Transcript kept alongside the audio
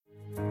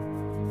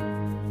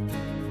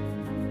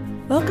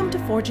Welcome to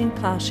Forging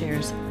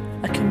Plowshares,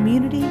 a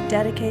community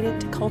dedicated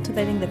to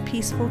cultivating the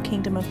peaceful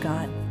kingdom of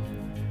God.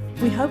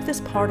 We hope this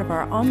part of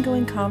our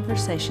ongoing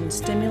conversation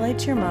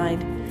stimulates your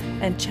mind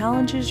and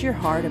challenges your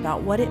heart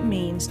about what it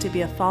means to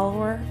be a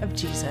follower of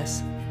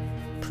Jesus.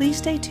 Please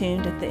stay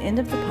tuned at the end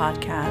of the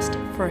podcast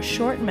for a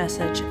short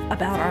message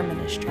about our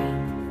ministry.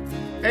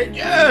 Hey,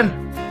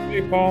 John.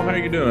 Hey, Paul. How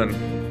you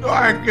doing? All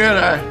right, good.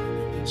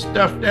 I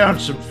stuffed down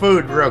some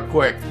food real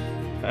quick.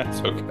 That's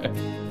okay.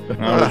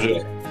 I was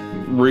just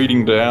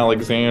reading to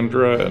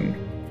Alexandra and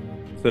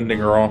sending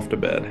her off to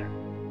bed.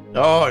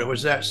 Oh,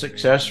 was that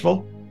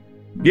successful?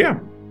 Yeah.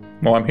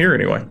 Well, I'm here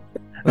anyway.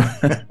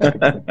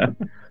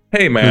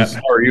 Hey, Matt.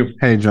 How are you?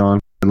 Hey,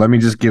 John. Let me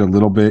just get a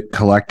little bit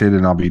collected,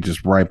 and I'll be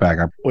just right back.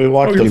 We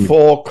want the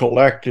full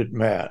collected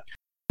Matt.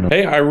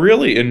 Hey, I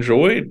really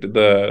enjoyed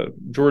the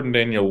Jordan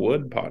Daniel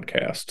Wood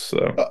podcast.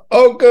 So,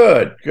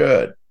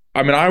 Good.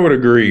 I mean, I would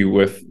agree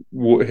with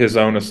his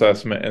own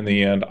assessment in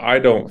the end. I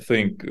don't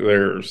think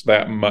there's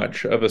that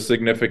much of a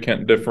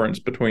significant difference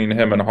between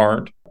him and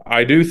Hart.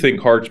 I do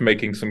think Hart's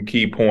making some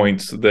key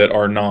points that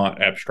are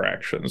not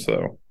abstractions,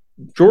 though.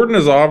 Jordan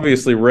has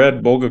obviously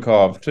read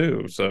Bulgakov,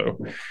 too, so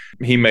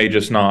he may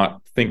just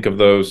not think of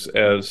those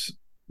as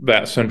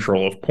that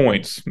central of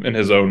points in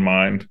his own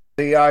mind.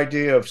 The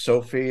idea of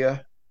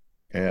Sophia.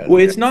 Well,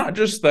 it's not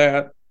just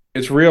that.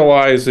 It's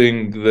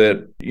realizing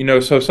that,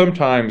 so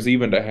sometimes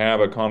even to have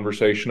a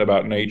conversation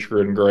about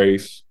nature and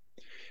grace,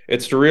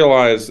 it's to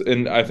realize,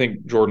 and I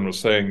think Jordan was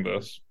saying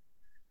this,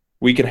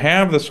 we can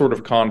have this sort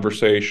of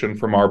conversation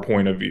from our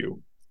point of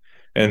view.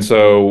 And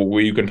so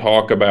you can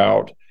talk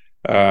about,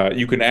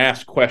 you can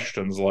ask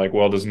questions like,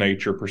 well, does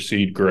nature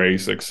precede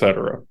grace,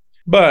 etc.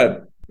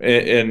 But,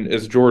 and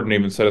as Jordan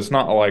even said, it's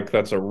not like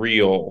that's a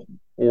real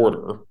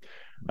order.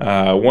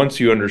 Once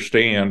you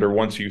understand, or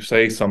once you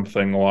say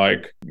something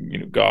like,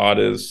 God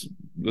is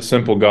the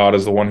simple God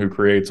is the one who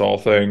creates all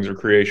things, or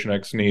creation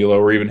ex nihilo,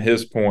 or even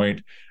his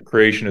point,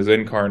 creation is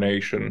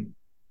incarnation,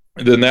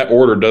 then that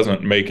order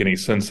doesn't make any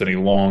sense any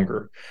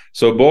longer.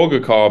 So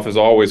Bulgakov is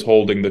always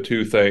holding the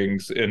two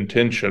things in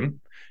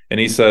tension, and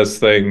he says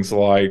things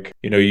like,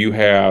 you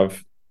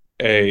have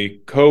a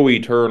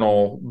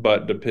co-eternal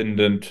but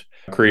dependent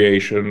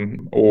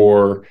creation,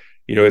 or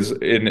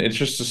it's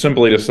just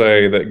simply to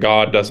say that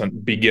God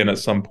doesn't begin at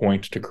some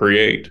point to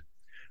create.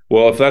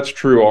 Well, if that's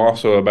true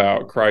also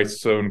about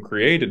Christ's own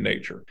created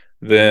nature,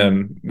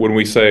 then when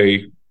we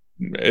say,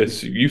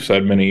 as you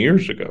said many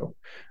years ago,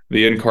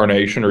 the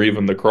incarnation or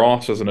even the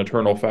cross is an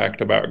eternal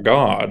fact about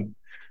God,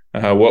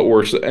 what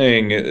we're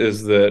saying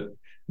is that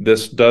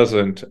this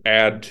doesn't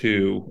add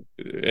to,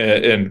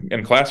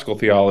 in classical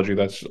theology,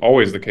 that's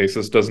always the case,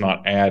 this does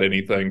not add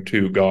anything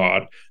to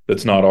God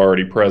that's not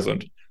already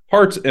present.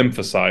 Hart's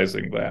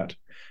emphasizing that.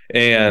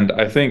 And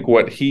I think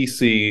what he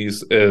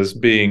sees as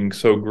being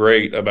so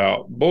great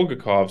about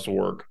Bulgakov's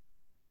work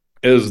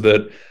is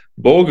that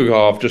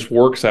Bulgakov just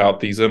works out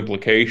these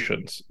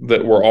implications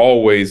that were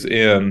always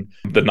in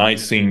the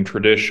Nicene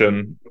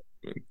tradition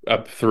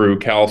up through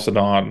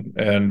Chalcedon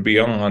and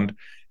beyond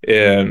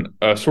in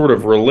a sort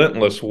of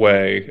relentless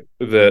way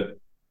that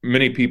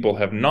many people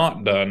have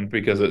not done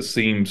because it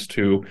seems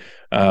to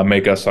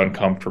make us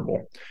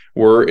uncomfortable.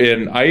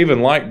 I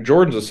even like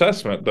Jordan's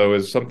assessment, though,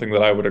 is something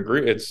that I would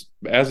agree. It's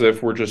as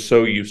if we're just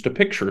so used to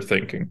picture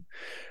thinking.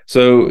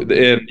 So,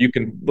 and you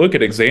can look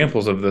at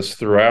examples of this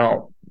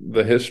throughout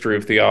the history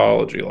of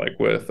theology, like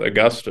with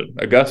Augustine.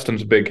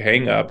 Augustine's big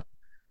hang-up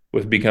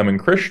with becoming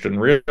Christian,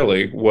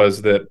 really,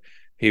 was that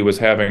he was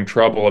having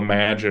trouble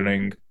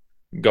imagining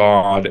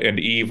God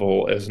and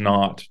evil as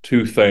not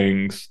two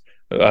things,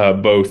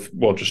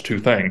 just two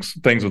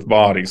things with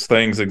bodies,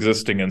 things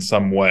existing in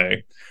some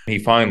way. He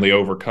finally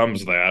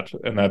overcomes that,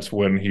 and that's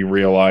when he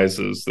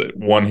realizes that,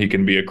 one, he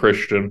can be a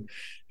Christian,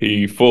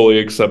 he fully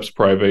accepts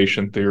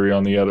privation theory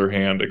on the other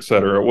hand,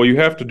 etc. Well, you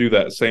have to do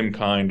that same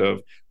kind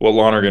of what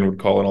Lonergan would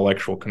call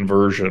intellectual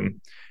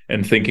conversion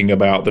and thinking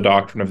about the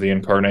doctrine of the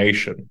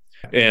incarnation.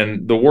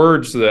 And the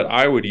words that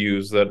I would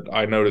use that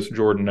I noticed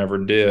Jordan never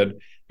did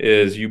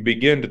is you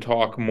begin to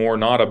talk more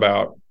not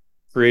about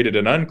created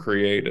and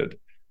uncreated,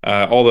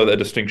 although that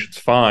distinction's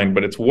fine,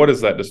 but it's what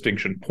is that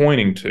distinction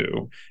pointing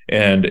to?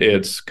 And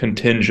it's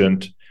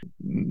contingent,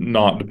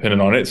 not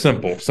dependent on it,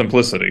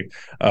 simplicity,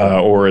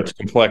 or its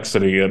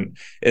complexity.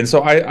 And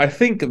so I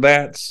think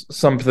that's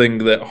something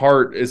that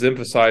Hart is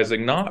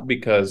emphasizing, not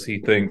because he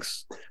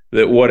thinks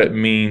that what it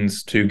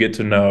means to get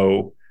to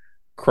know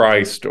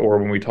Christ, or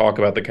when we talk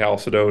about the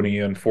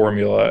Chalcedonian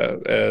formula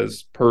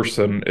as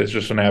person, is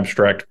just an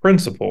abstract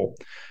principle,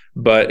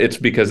 but it's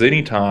because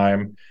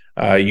anytime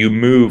you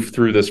move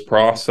through this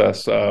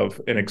process of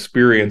an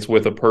experience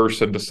with a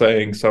person to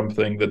saying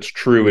something that's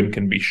true and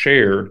can be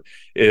shared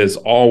is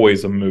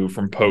always a move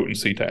from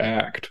potency to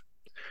act.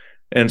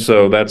 And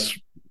so that's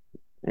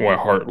why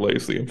Hart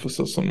lays the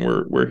emphasis on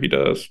where he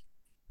does.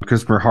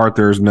 Because for Hart,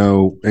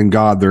 in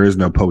God, there is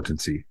no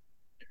potency.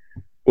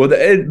 Well,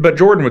 but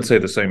Jordan would say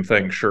the same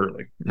thing,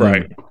 surely,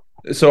 right?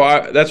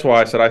 That's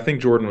why I said I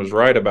think Jordan was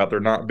right about there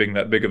not being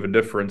that big of a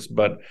difference,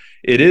 but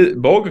it is.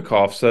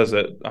 Bulgakov says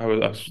it.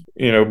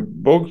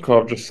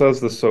 Bulgakov just says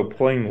this so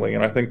plainly,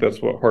 and I think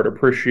that's what Hart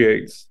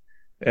appreciates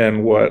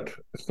and what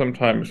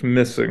sometimes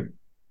missing.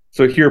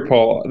 So here,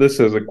 Paul, this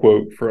is a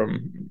quote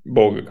from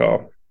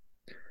Bulgakov.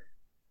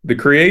 The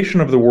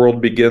creation of the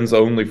world begins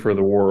only for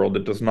the world.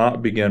 It does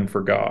not begin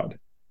for God.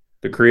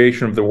 The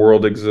creation of the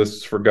world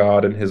exists for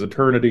God in his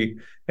eternity,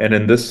 and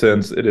in this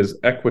sense it is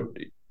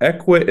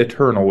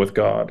equi-eternal with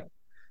God.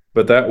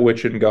 But that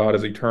which in God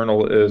is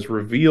eternal is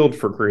revealed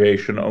for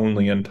creation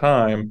only in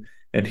time,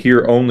 and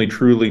here only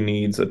truly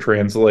needs a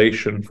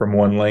translation from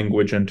one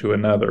language into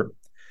another.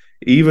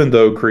 Even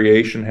though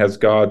creation has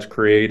God's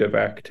creative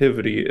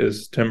activity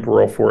is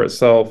temporal for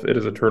itself, it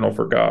is eternal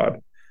for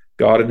God.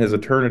 God in his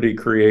eternity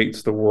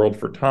creates the world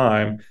for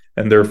time,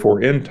 and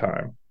therefore in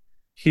time.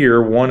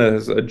 Here, one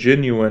is a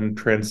genuine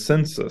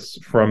transcensus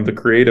from the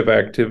creative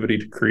activity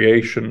to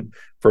creation,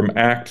 from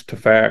act to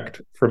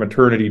fact, from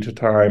eternity to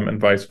time,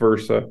 and vice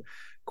versa.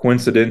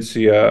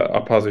 Coincidentia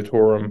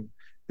oppositorum,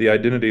 the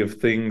identity of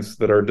things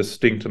that are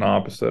distinct and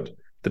opposite.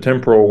 The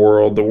temporal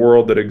world, the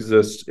world that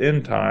exists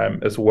in time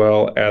as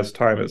well as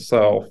time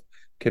itself,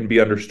 can be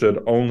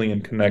understood only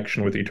in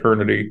connection with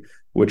eternity,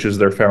 which is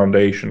their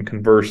foundation.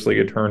 Conversely,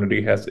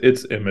 eternity has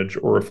its image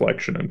or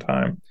reflection in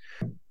time.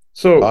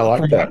 So I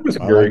like from what I that. was I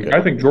like hearing, it.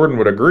 I think Jordan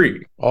would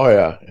agree. Oh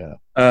yeah, yeah.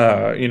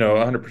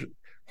 100%.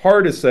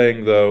 Hart is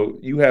saying, though,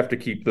 you have to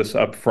keep this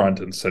up front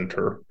and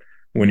center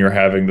when you're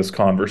having this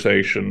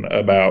conversation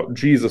about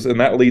Jesus. And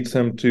that leads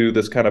him to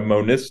this kind of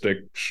monistic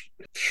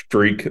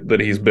streak that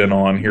he's been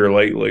on here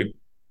lately.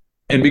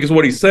 And because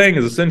what he's saying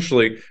is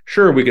essentially,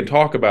 sure, we could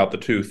talk about the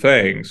two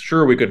things.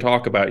 Sure, we could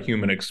talk about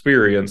human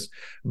experience,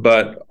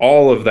 but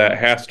all of that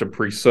has to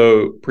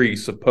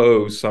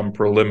presuppose some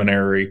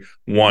preliminary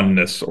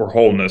oneness or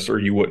wholeness, or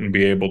you wouldn't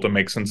be able to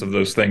make sense of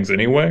those things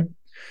anyway.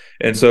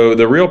 And so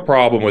the real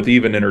problem with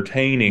even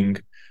entertaining,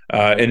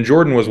 and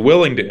Jordan was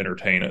willing to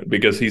entertain it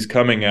because he's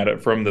coming at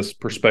it from this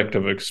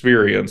perspective of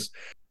experience,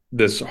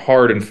 this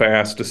hard and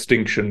fast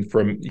distinction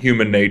from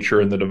human nature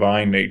and the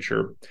divine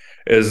nature,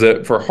 is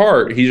that for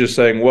Hart, he's just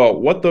saying, well,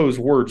 what those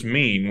words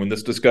mean when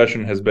this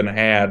discussion has been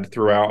had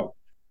throughout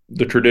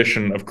the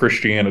tradition of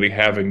Christianity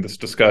having this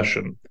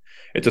discussion.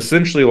 It's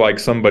essentially like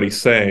somebody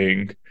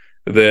saying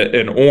that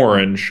an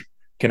orange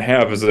can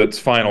have as its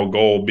final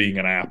goal being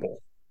an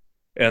apple.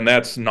 And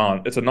it's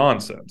a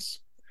nonsense.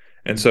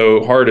 And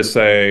so Hart is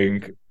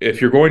saying, if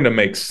you're going to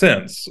make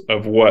sense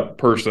of what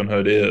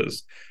personhood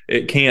is,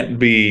 it can't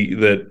be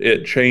that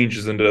it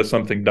changes into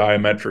something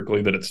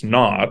diametrically that it's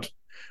not,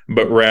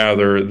 but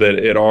rather that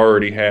it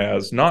already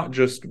has, not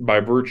just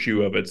by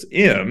virtue of its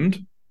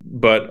end,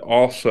 but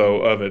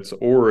also of its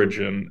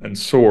origin and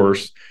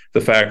source,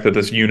 the fact that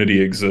this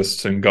unity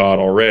exists in God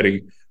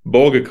already.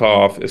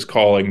 Bulgakov is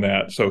calling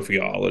that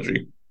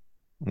sophiology.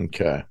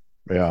 Okay.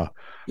 Yeah.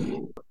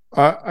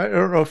 I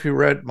don't know if you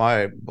read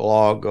my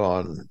blog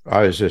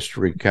I was just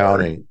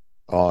recounting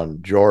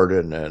on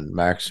Jordan and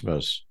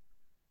Maximus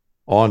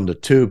on the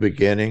two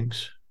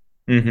beginnings.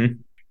 Mm-hmm.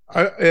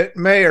 It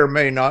may or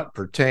may not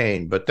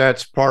pertain, but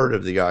that's part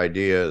of the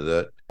idea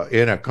that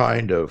in a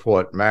kind of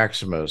what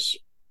Maximus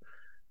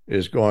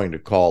is going to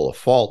call a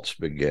false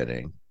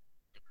beginning.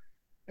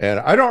 And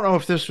I don't know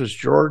if this was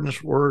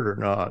Jordan's word or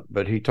not,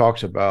 but he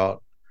talks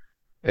about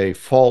a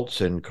false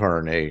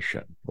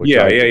incarnation.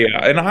 Yeah.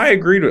 And I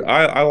agreed with,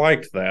 I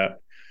liked that.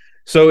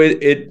 So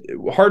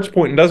Hart's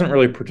point doesn't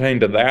really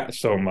pertain to that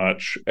so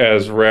much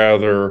as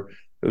rather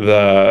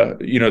the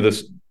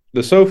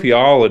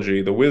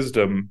sophiology, the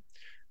wisdom,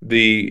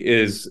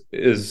 is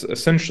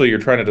essentially you're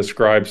trying to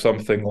describe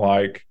something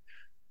like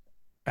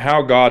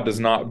how God does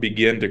not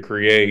begin to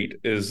create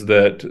is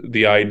that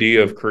the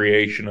idea of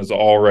creation is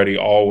already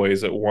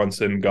always at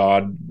once in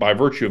God by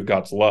virtue of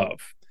God's love,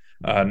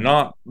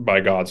 not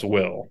by God's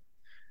will.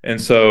 And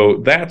so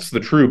that's the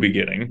true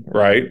beginning,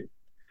 right?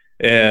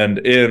 And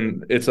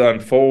in its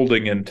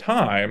unfolding in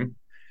time.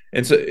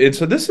 And so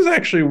this is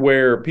actually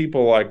where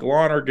people like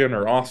Lonergan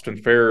or Austin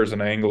Ferrers,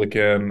 an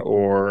Anglican,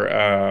 or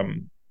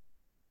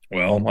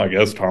I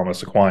guess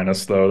Thomas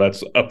Aquinas, though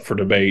that's up for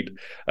debate.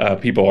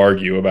 People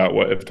argue about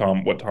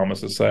what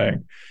Thomas is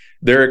saying.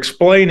 They're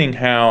explaining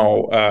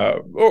how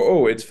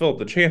it's Philip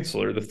the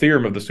Chancellor. The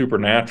theorem of the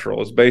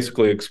supernatural is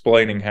basically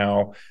explaining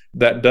how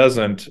that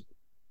doesn't.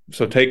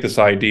 So take this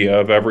idea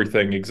of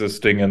everything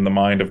existing in the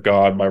mind of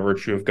God by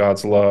virtue of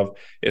God's love.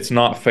 It's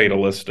not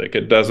fatalistic.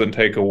 It doesn't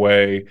take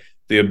away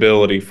the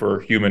ability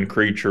for human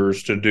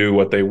creatures to do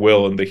what they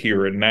will in the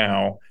here and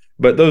now.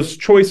 But those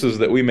choices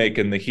that we make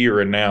in the here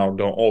and now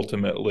don't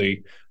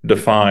ultimately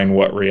define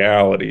what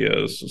reality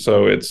is.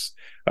 So it's,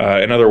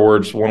 in other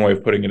words, one way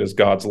of putting it is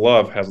God's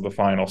love has the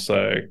final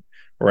say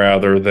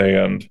rather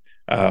than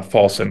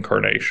false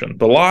incarnation.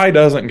 The lie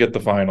doesn't get the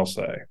final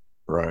say.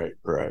 Right.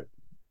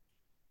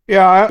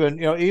 Yeah,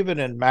 even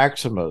in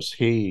Maximus,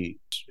 he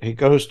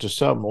goes to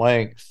some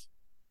length,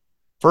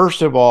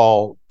 first of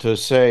all,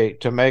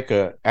 to make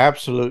an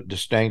absolute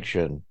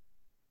distinction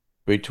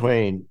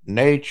between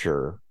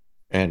nature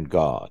and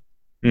God.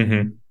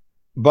 Mm-hmm.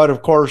 But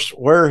of course,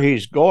 where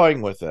he's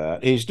going with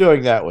that, he's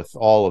doing that with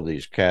all of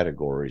these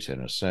categories in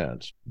a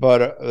sense.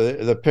 But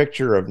the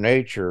picture of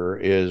nature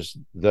is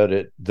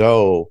that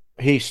though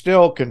he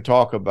still can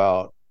talk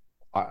about,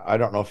 I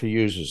don't know if he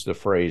uses the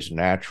phrase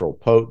natural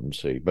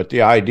potency, but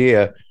the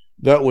idea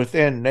that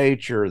within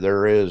nature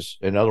there is,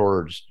 in other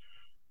words,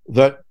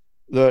 that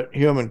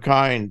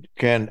humankind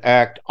can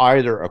act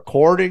either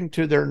according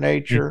to their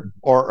nature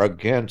or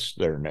against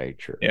their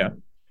nature. Yeah.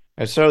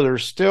 And so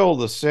there's still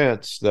the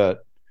sense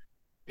that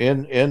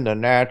in the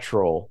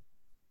natural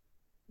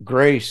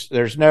grace,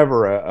 there's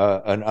never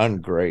an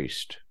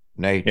ungraced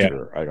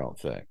nature, I don't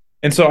think.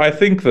 And so I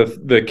think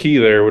the key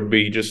there would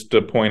be just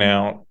to point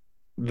out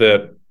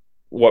that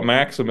what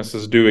Maximus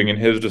is doing in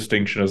his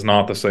distinction is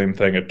not the same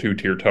thing a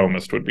two-tier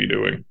Thomist would be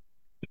doing.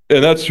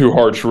 And that's who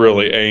Hart's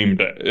really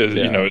aimed at, is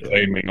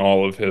aiming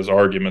all of his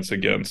arguments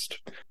against.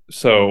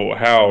 So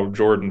how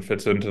Jordan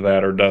fits into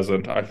that or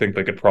doesn't, I think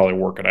they could probably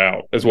work it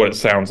out, is what it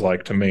sounds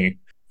like to me.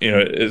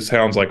 It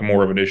sounds like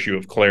more of an issue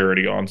of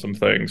clarity on some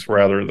things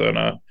rather than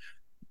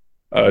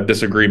a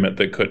disagreement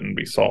that couldn't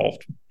be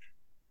solved.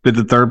 Did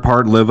the third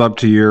part live up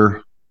to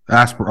your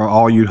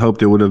all you'd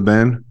hoped it would have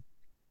been?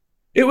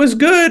 It was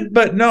good,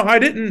 but no, I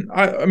didn't.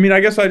 I mean,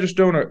 I guess I just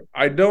don't.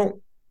 I don't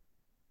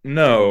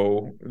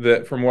know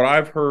that from what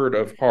I've heard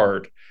of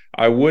Hart,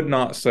 I would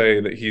not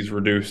say that he's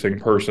reducing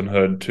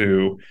personhood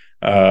to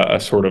a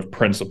sort of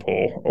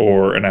principle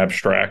or an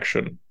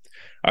abstraction.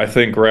 I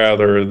think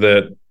rather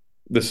that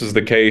this is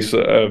the case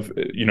of,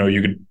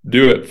 you could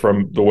do it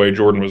from the way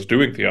Jordan was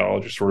doing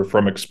theology, sort of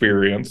from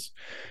experience,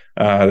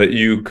 that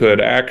you could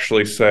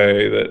actually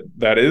say that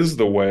that is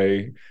the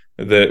way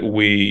that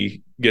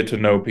we get to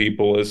know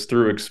people, is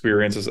through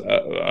experiences,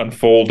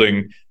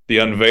 unfolding the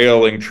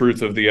unveiling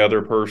truth of the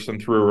other person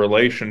through a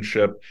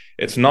relationship.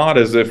 It's not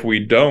as if we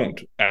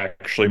don't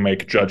actually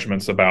make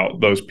judgments about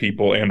those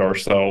people and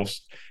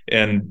ourselves.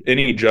 And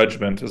any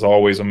judgment is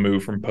always a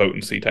move from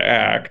potency to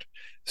act.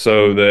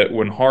 So that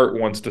when Hart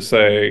wants to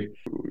say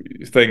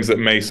things that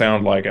may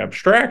sound like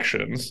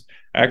abstractions,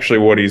 actually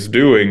what he's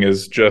doing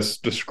is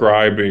just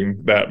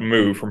describing that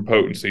move from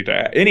potency to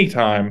act.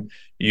 Anytime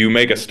you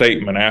make a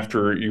statement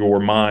after your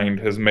mind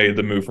has made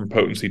the move from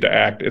potency to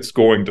act, it's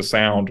going to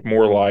sound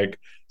more like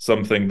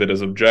something that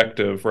is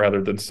objective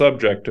rather than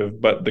subjective.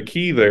 But the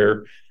key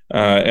there,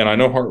 and I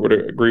know Hart would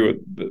agree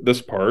with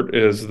this part,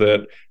 is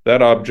that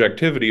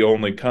objectivity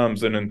only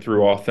comes in and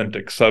through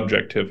authentic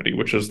subjectivity,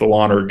 which is the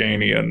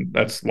Lonerganian,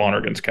 that's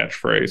Lonergan's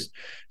catchphrase.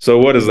 So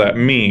what does that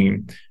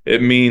mean?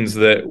 It means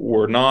that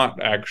we're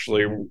not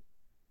actually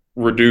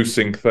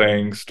reducing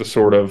things to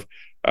sort of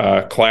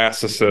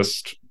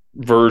classicist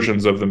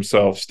versions of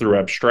themselves through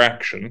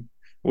abstraction,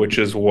 which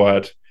is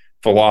what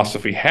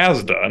philosophy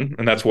has done,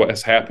 and that's what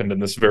has happened in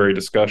this very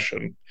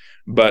discussion.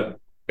 But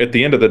at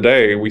the end of the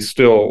day, we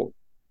still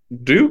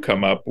do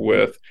come up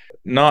with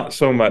not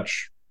so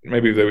much,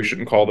 maybe that we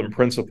shouldn't call them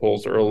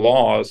principles or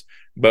laws,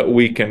 but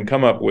we can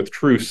come up with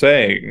true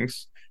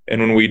sayings.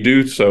 And when we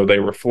do so, they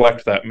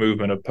reflect that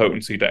movement of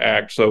potency to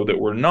act, so that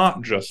we're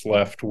not just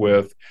left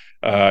with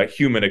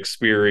human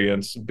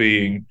experience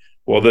being,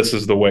 well, this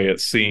is the way it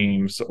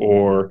seems,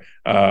 or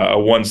a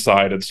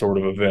one-sided sort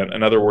of event.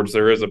 In other words,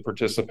 there is a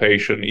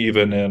participation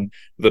even in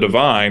the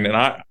divine.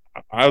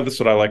 And this is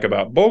what I like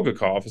about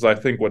Bulgakov, is I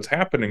think what's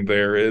happening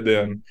there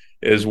then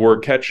is we're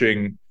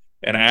catching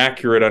an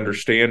accurate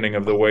understanding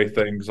of the way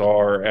things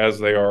are as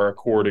they are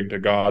according to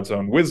God's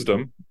own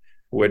wisdom,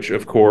 which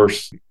of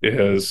course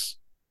is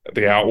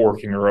the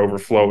outworking or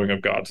overflowing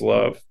of God's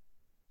love.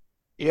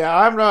 Yeah,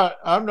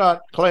 I'm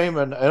not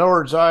claiming. In other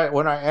words,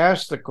 when I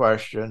asked the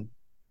question,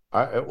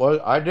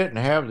 I didn't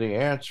have the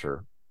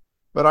answer,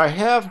 but I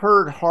have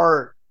heard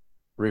Hart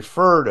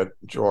refer to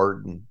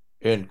Jordan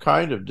in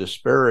kind of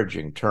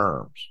disparaging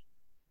terms.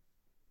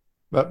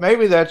 But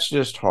maybe that's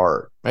just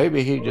Hart.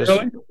 Maybe he just,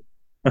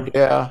 really?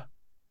 Yeah.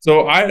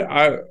 So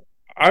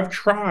I've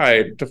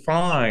tried to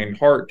find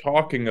Hart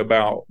talking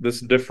about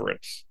this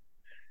difference.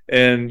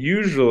 And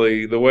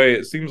usually the way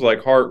it seems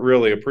like Hart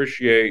really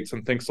appreciates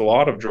and thinks a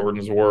lot of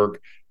Jordan's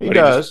work. He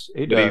does.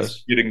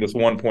 He's getting this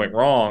one point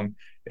wrong.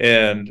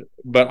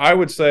 But I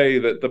would say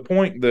that the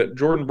point that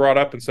Jordan brought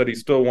up and said he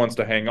still wants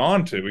to hang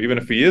on to, even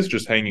if he is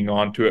just hanging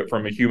on to it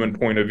from a human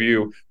point of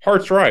view,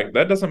 Hart's right.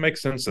 That doesn't make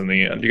sense in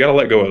the end. You got to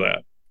let go of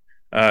that.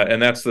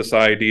 And that's this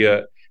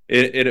idea.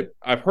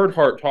 I've heard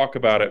Hart talk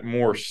about it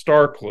more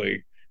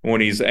starkly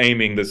when he's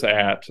aiming this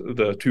at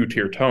the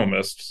two-tier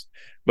Thomists.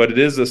 But it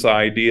is this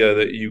idea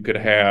that you could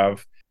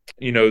have,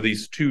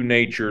 these two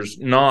natures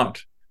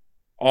not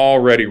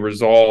already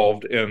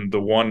resolved in the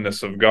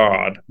oneness of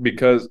God,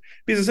 because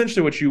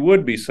essentially what you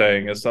would be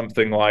saying is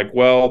something like,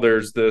 well,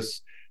 there's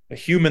this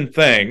human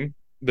thing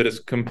that is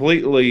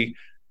completely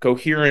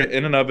coherent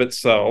in and of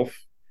itself,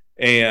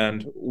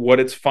 and what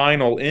its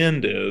final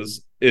end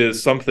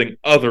is something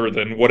other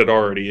than what it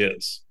already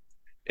is.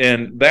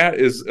 And that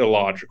is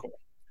illogical.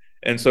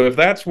 And so if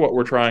that's what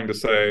we're trying to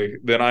say,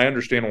 then I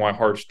understand why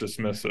Hart's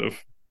dismissive.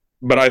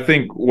 But I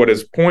think what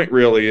his point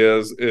really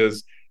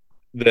is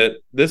that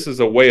this is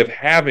a way of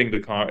having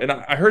the and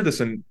I heard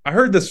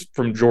this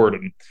from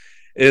Jordan,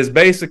 is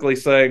basically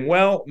saying,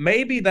 well,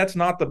 maybe that's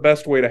not the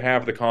best way to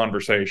have the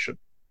conversation.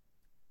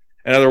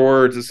 In other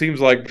words, it seems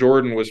like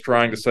Jordan was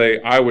trying to say,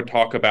 I would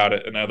talk about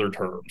it in other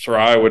terms, or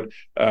I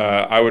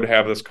would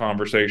have this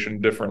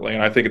conversation differently.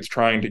 And I think it's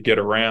trying to get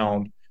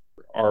around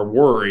our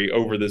worry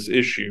over this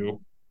issue.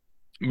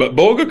 But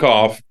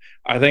Bulgakov,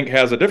 I think,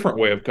 has a different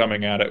way of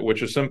coming at it,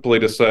 which is simply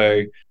to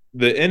say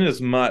that in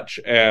as much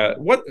as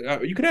what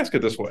you could ask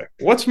it this way: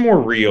 what's more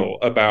real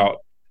about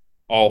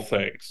all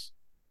things?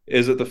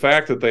 Is it the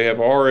fact that they have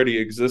already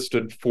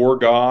existed for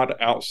God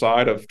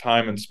outside of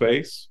time and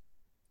space?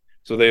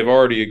 So they have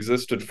already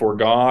existed for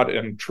God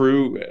in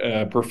true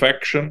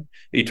perfection,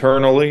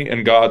 eternally,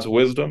 in God's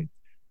wisdom?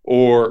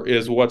 Or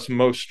is what's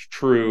most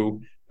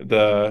true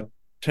the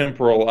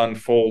temporal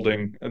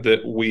unfolding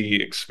that we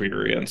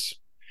experience?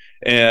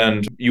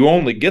 And you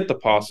only get the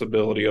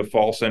possibility of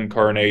false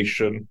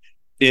incarnation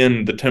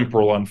in the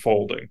temporal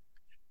unfolding.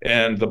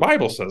 And the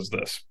Bible says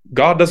this: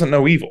 God doesn't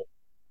know evil.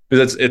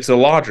 It's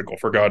illogical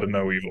for God to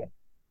know evil.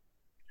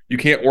 You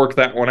can't work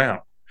that one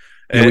out.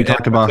 Yeah, we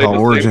talked about how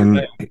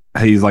Origen,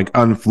 he's like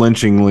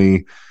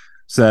unflinchingly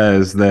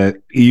says that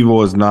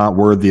evil is not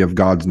worthy of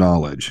God's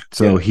knowledge.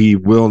 So he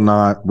will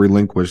not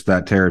relinquish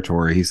that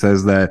territory. He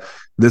says that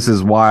this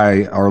is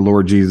why our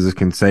Lord Jesus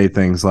can say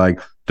things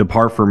like,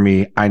 depart from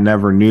me, I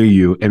never knew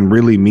you, and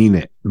really mean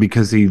it,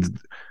 because he's,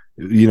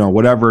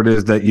 whatever it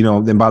is that,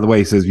 and by the way,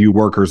 he says, you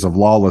workers of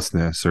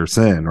lawlessness or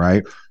sin,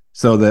 right?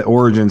 So that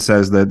Origen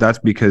says that that's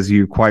because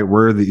you quite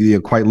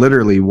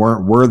literally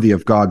weren't worthy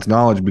of God's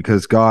knowledge,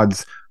 because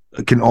God's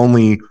can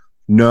only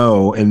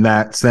know in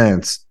that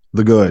sense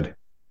the good,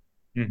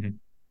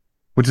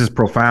 which is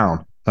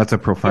profound. That's a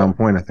profound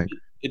point, I think.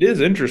 It is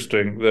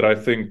interesting that I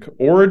think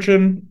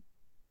Origen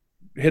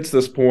hits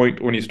this point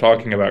when he's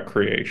talking about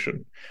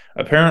creation.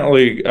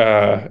 Apparently,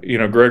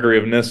 Gregory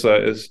of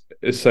Nyssa is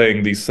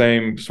saying the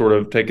same sort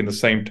of, taking the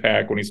same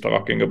tack when he's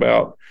talking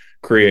about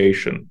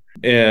creation.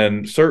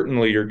 And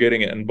certainly you're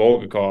getting it in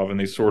Bulgakov in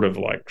these sort of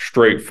like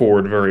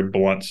straightforward, very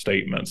blunt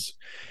statements.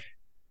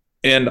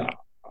 And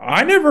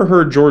I never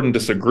heard Jordan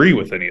disagree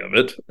with any of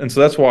it. And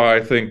so that's why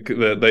I think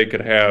that they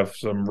could have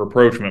some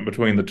rapprochement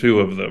between the two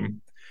of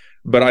them.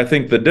 But I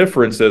think the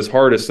difference is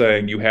Hart is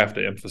saying you have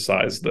to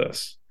emphasize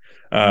this.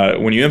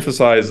 When you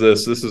emphasize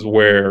this, this is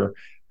where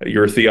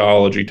your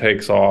theology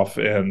takes off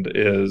and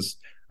is,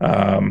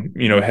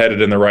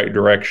 headed in the right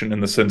direction, in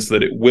the sense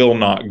that it will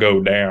not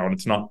go down.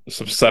 It's not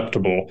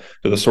susceptible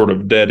to the sort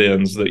of dead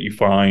ends that you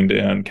find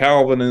in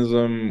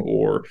Calvinism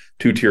or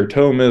two-tier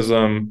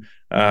Thomism,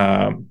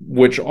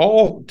 which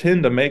all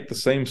tend to make the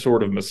same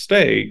sort of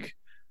mistake,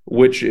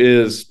 which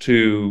is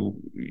to,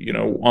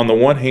 on the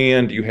one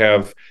hand, you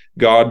have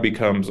God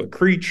becomes a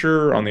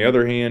creature. On the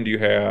other hand, you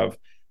have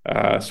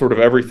sort of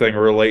everything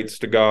relates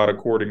to God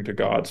according to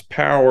God's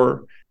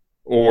power.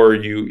 Or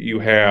you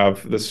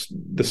have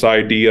this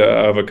idea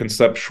of a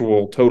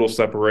conceptual total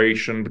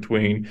separation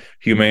between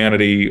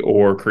humanity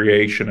or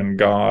creation and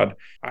God.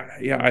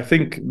 I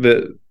think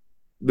that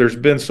there's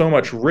been so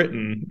much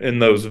written in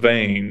those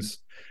veins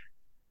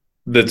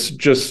that's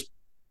just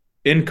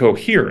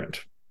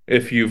incoherent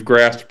if you've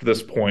grasped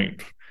this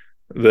point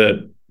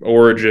that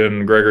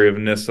Origen, Gregory of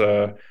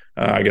Nyssa,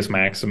 I guess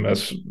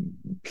Maximus,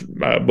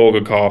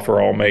 Bulgakov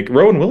are all make.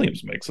 Rowan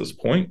Williams makes this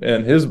point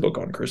in his book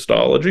on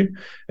Christology,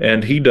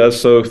 and he does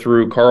so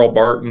through Karl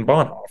Barth and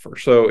Bonhoeffer.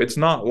 So it's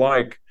not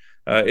like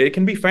it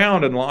can be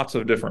found in lots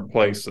of different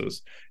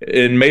places,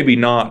 and maybe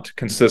not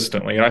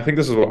consistently. And I think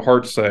this is what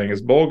Hart's saying,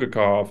 is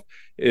Bulgakov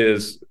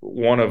is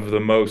one of the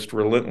most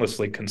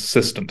relentlessly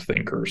consistent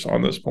thinkers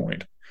on this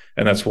point,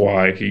 and that's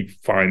why he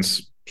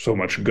finds so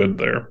much good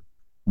there.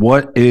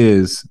 What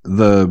is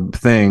the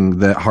thing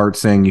that Hart's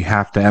saying you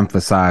have to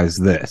emphasize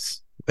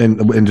this?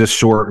 In just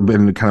short,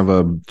 in kind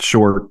of a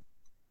short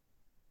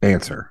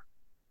answer.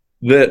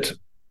 That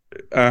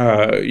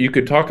you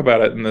could talk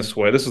about it in this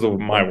way. This is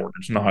my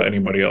words, not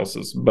anybody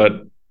else's.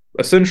 But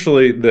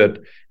essentially that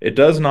it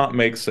does not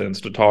make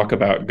sense to talk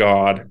about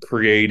God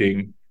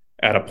creating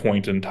at a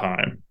point in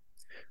time.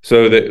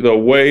 So the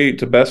way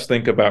to best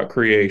think about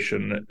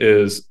creation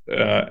is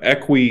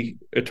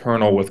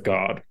equi-eternal with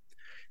God.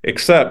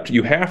 Except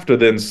you have to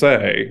then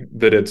say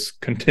that it's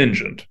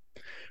contingent,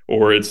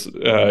 or it's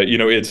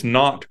it's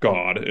not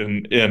God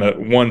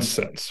in one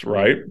sense,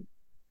 right?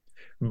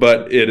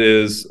 But it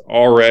is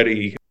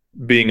already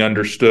being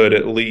understood,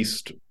 at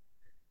least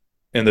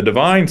in the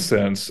divine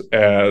sense,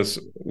 as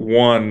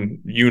one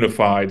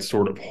unified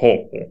sort of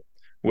whole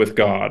with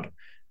God,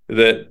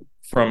 that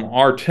from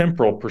our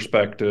temporal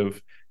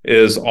perspective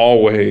is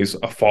always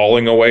a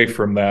falling away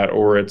from that,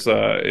 or it's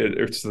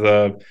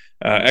the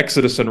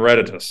exodus and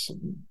redditus.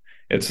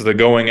 It's the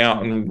going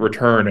out and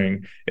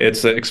returning.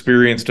 It's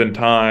experienced in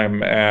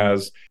time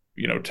as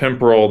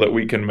temporal, that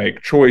we can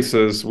make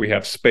choices. We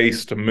have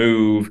space to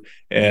move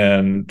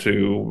and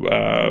to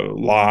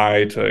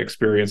lie, to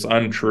experience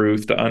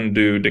untruth, to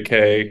undo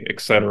decay,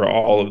 etc.,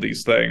 all of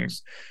these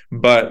things.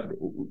 But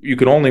you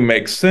can only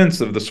make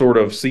sense of the sort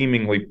of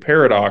seemingly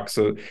paradox.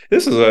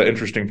 This is an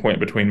interesting point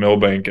between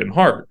Milbank and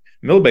Hart.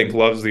 Milbank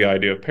loves the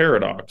idea of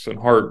paradox, and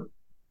Hart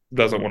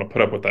doesn't want to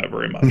put up with that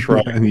very much,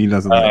 right? And he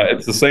doesn't.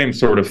 It's the same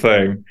sort of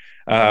thing.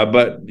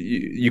 But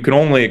you can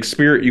only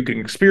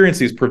experience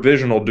these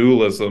provisional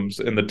dualisms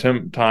in the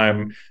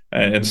time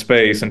and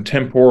space and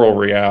temporal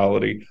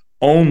reality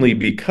only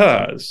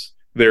because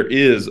there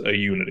is a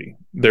unity.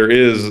 There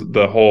is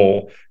the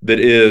whole that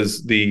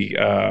is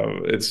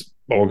it's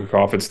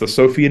Bulgakov. It's the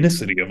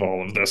Sophianicity of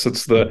all of this.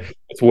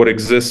 It's what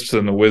exists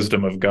in the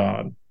wisdom of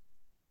God.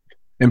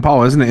 And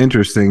Paul, isn't it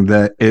interesting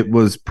that it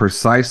was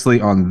precisely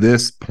on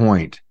this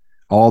point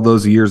all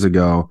those years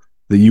ago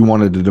that you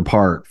wanted to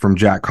depart from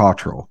Jack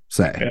Cottrell,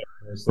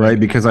 right?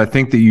 Because I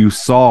think that you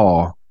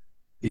saw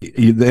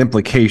the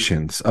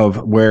implications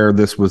of where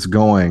this was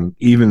going.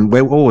 Even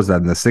what was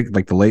that in the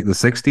late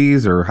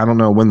 60s, or I don't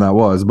know when that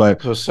was, but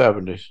the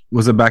 70s.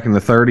 Was it back in the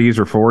 30s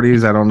or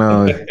 40s? I don't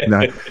know.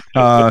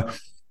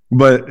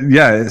 But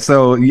yeah,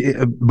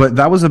 but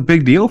that was a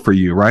big deal for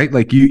you, right?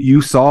 Like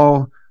you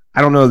saw. I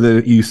don't know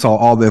that you saw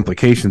all the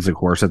implications, of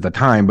course, at the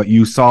time, but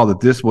you saw that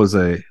this was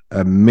a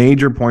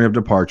major point of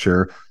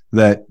departure,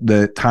 that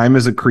the time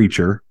is a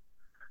creature,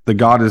 that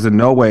God is in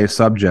no way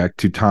subject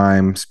to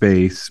time,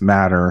 space,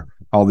 matter,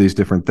 all these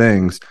different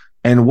things.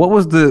 And what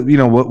was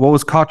what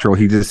was Cottrell?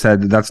 He just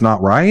said that's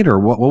not right, or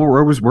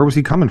where was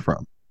he coming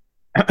from?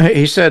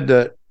 He said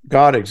that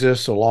God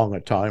exists along a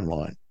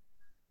timeline.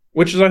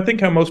 Which is, I think,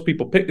 how most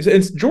people pick.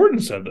 And Jordan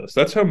said this.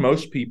 That's how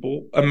most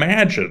people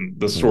imagine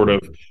this sort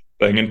of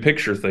thing and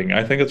picture thing.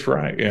 I think it's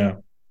right. Yeah.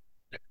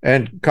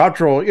 And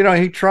Cottrell,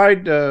 he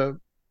tried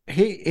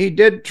he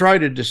did try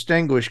to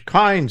distinguish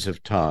kinds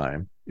of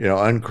time,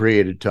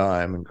 uncreated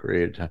time and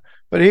created time.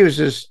 But he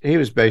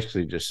was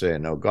basically just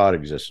saying, no, God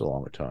exists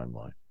along a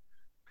timeline.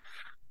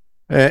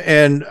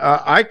 And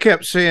I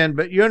kept saying,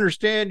 but you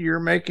understand, you're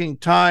making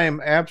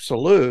time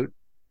absolute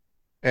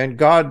and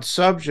God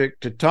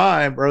subject to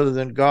time rather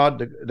than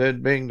God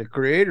than being the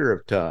creator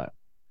of time.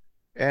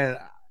 And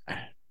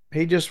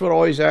he just would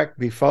always act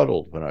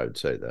befuddled when I would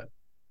say that.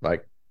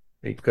 Like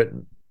he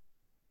couldn't.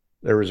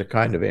 There was a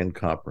kind of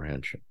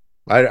incomprehension.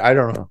 I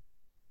don't know.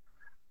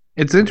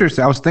 It's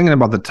interesting. I was thinking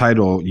about the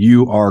title,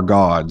 "You Are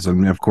Gods." I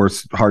mean, of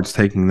course, Hart's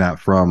taking that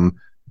from,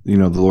 the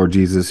Lord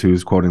Jesus,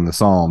 who's quoting the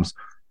Psalms.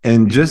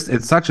 And just,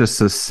 it's such a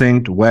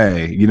succinct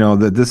way,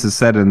 that this is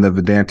said in the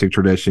Vedantic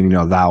tradition,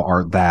 thou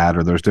art that,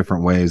 or there's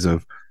different ways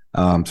of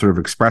sort of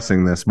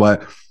expressing this.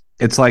 But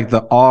it's like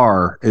the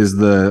R is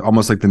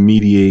almost like the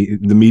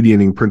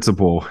mediating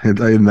principle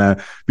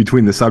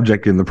between the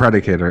subject and the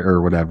predicate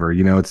or whatever.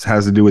 It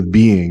has to do with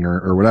being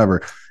or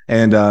whatever.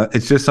 And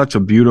it's just such a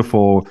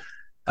beautiful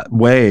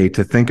way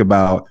to think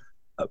about,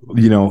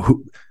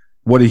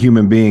 what a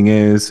human being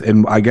is.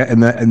 And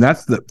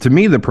that's to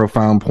me the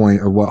profound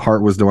point of what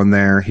Hart was doing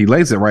there. He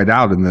lays it right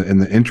out in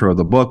the intro of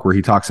the book, where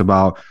he talks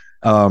about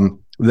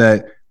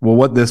that. Well,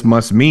 what this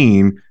must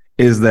mean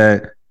is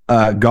that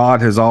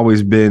God has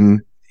always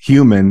been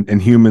human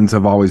and humans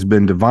have always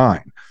been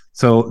divine.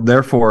 So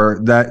therefore,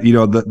 that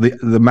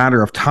the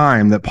matter of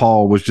time that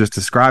Paul was just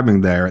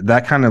describing there,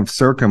 that kind of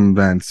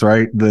circumvents,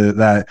 right,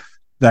 that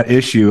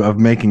issue of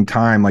making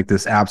time like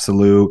this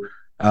absolute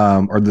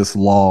or this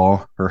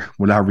law, or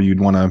whatever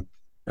you'd want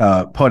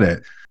to put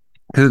it.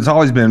 Because it's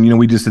always been,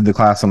 we just did the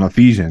class on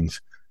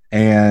Ephesians,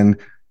 and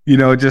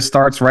it just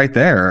starts right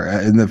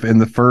there in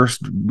the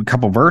first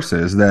couple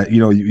verses that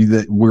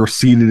that we're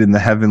seated in the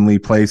heavenly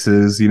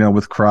places,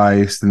 with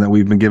Christ, and that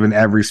we've been given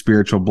every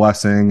spiritual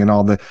blessing and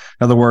all the. In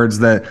other words,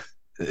 that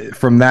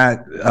from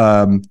that,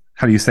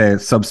 how do you say it,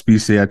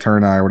 subspecie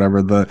aeterni or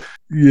whatever,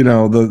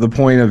 the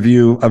point of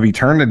view of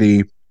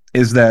eternity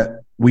is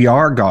that we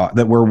are God,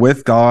 that we're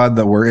with God,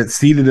 that we're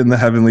seated in the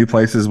heavenly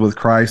places with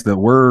Christ, that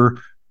we're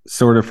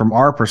sort of, from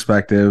our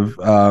perspective,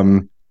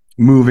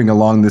 moving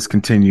along this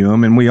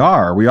continuum, and we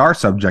are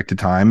subject to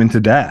time and to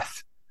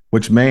death,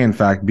 which may in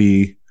fact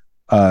be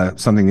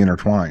something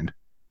intertwined.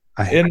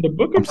 In the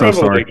book of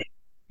Revelation,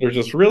 there's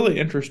this really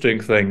interesting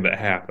thing that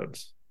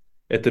happens.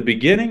 At the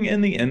beginning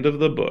and the end of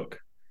the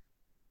book,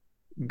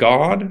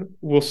 God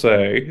will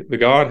say, the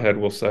Godhead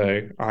will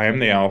say, I am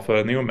the Alpha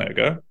and the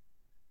Omega.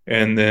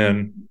 And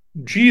then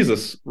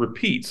Jesus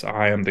repeats,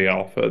 I am the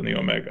Alpha and the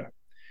Omega.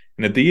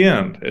 And at the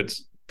end,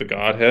 it's the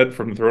Godhead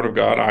from the throne of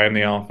God, I am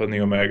the Alpha and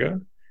the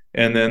Omega.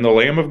 And then the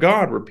Lamb of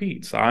God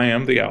repeats, I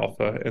am the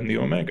Alpha and the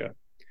Omega.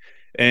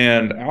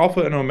 And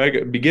Alpha and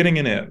Omega, beginning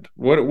and end.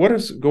 What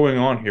is going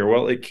on here?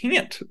 Well, it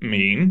can't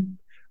mean,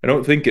 I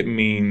don't think it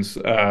means,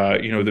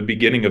 the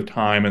beginning of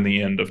time and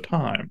the end of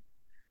time,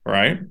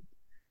 right?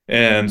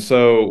 And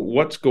so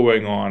what's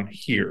going on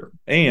here?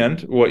 And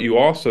what you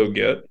also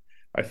get,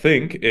 I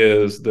think,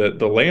 is that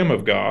the Lamb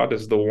of God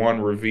is the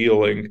one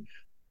revealing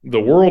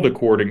the world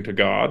according to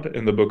God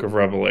in the book of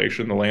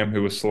Revelation, the Lamb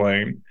who was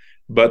slain.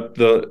 But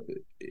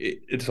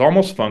it's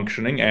almost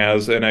functioning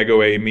as an ego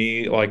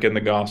eimi, like in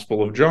the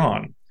Gospel of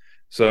John.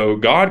 So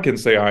God can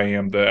say, I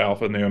am the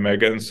Alpha and the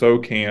Omega, and so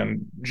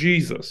can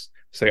Jesus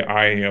say,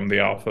 I am the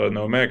Alpha and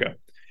the Omega.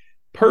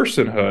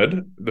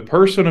 Personhood, the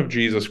person of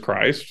Jesus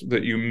Christ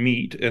that you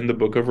meet in the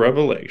book of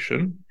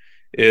Revelation,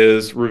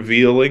 is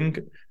revealing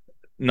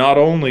not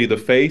only the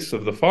face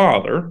of the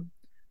Father,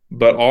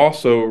 but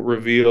also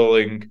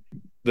revealing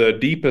the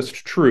deepest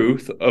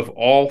truth of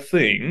all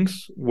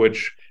things,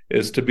 which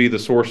is to be the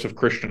source of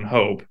Christian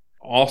hope,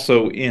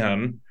 also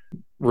in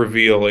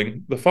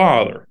revealing the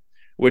Father.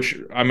 Which,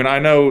 I mean, I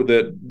know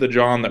that the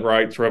John that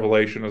writes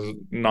Revelation is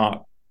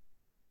not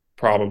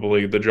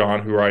probably the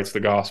John who writes the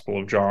Gospel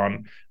of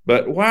John,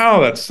 but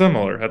wow, that's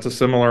similar. That's a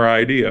similar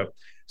idea.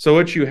 So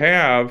what you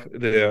have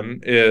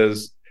then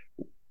is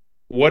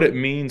what it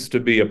means to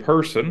be a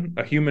person,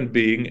 a human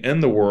being in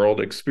the world,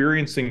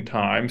 experiencing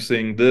time,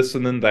 seeing this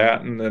and then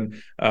that, and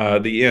then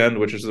the end,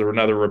 which is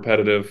another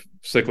repetitive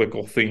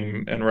cyclical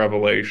theme in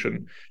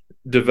Revelation,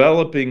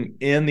 developing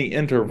in the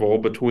interval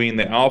between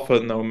the Alpha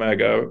and the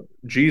Omega,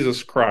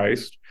 Jesus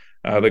Christ,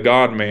 the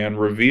God-man,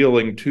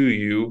 revealing to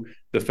you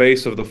the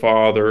face of the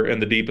Father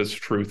and the deepest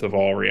truth of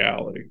all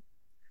reality.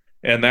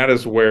 And that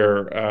is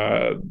where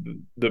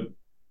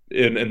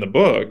in the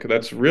book,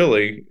 that's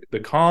really the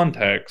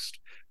context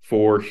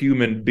for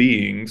human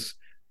beings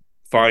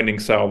finding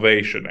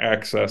salvation,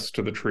 access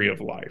to the tree of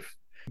life,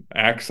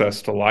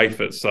 access to life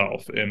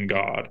itself in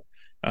God,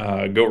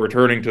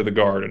 returning to the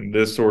garden,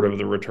 this sort of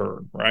the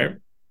return, right?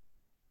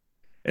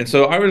 And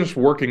so I was just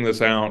working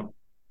this out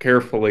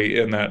carefully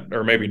in that,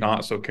 or maybe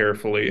not so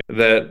carefully,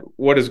 that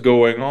what is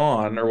going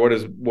on, or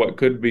what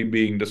could be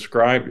being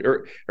described,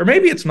 or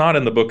maybe it's not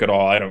in the book at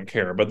all, I don't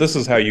care, but this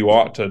is how you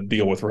ought to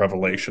deal with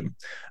Revelation,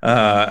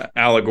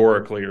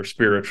 allegorically or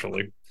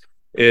spiritually,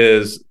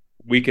 is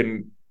we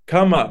can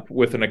come up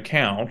with an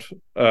account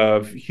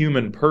of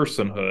human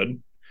personhood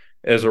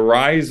as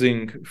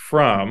arising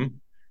from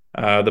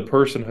the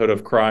personhood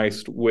of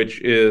Christ,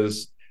 which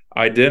is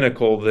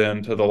identical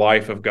then to the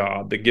life of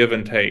God, the give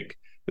and take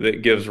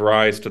that gives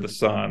rise to the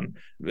Son.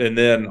 And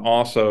then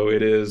also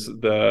it is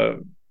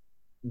the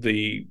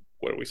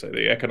what do we say,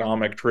 the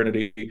economic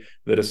Trinity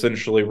that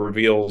essentially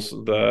reveals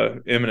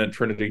the immanent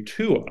Trinity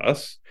to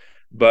us.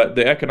 But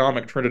the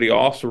economic Trinity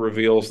also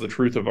reveals the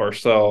truth of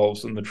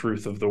ourselves and the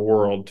truth of the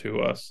world to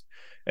us.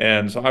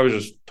 And so I was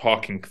just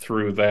talking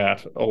through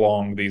that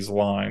along these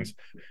lines.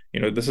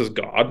 This is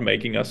God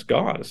making us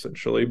God,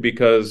 essentially,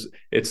 because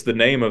it's the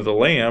name of the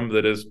Lamb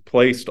that is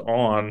placed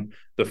on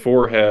the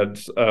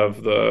foreheads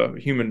of the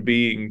human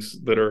beings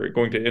that are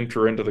going to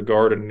enter into the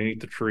garden and eat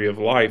the tree of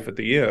life at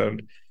the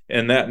end.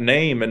 And that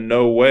name in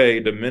no way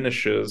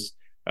diminishes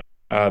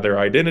their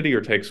identity or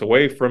takes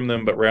away from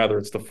them, but rather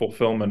it's the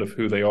fulfillment of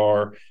who they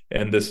are.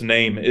 And this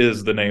name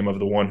is the name of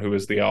the one who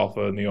is the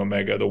Alpha and the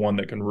Omega, the one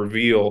that can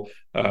reveal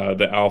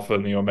the Alpha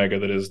and the Omega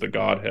that is the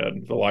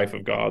Godhead, the life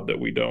of God that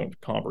we don't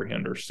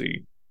comprehend or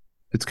see.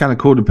 It's kind of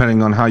cool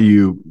depending on how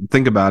you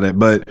think about it.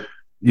 But,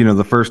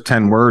 the first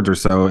 10 words or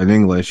so in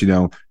English,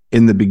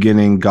 in the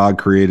beginning, God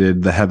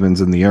created the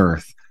heavens and the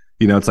earth.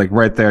 It's like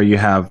right there you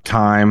have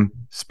time,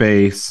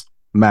 space,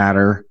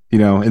 matter.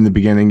 In the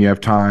beginning you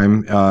have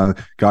time,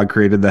 God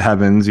created the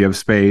heavens, you have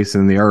space,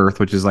 and the earth,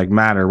 which is like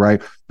matter,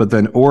 right? But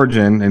then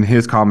Origen in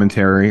his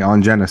commentary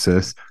on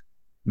Genesis,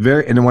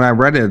 and when I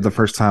read it the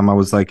first time, I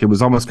was like, it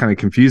was almost kind of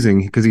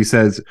confusing, because he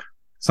says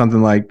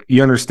something like,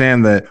 you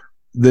understand that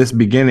this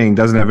beginning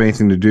doesn't have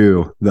anything to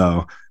do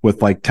though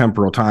with like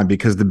temporal time,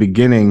 because the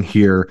beginning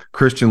here,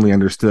 Christianly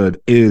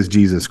understood, is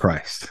Jesus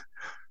Christ.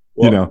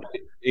 Well,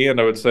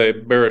 and I would say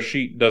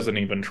Bereshit doesn't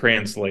even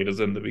translate as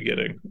in the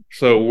beginning.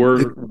 So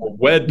we're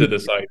wed to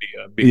this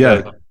idea because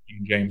of the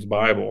King James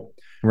Bible.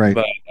 Right.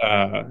 But,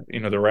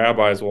 the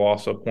rabbis will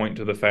also point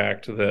to the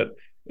fact that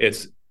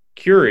it's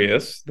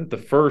curious that the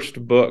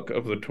first book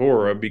of the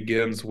Torah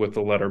begins with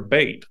the letter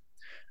Beit.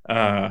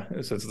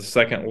 It's the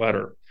second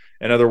letter.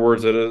 In other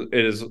words, it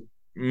is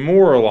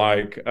more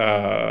like,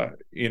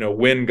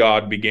 when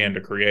God began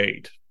to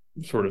create,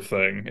 sort of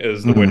thing,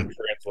 is the way to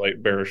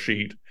translate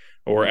Bereshit,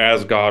 or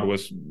as God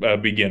was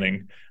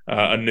beginning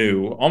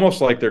anew,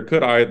 almost like there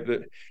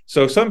could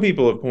so some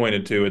people have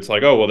pointed to, it's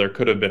like, oh, well, there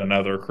could have been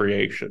another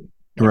creation,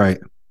 right?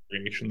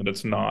 Creation that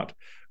it's not.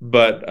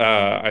 But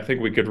I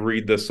think we could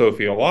read this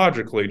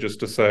sociologically just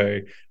to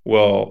say,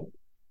 well,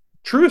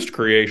 truest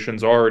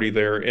creation's already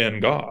there in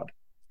God,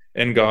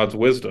 in God's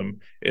wisdom.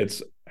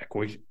 It's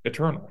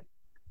eternal.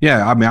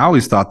 Yeah, I mean, I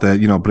always thought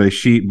that,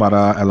 Breshit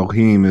bara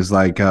Elohim is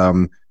like,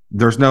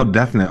 there's no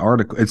definite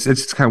article.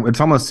 It's kind of, it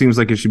almost seems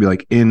like it should be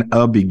like in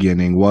a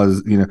beginning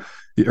was,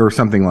 or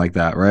something like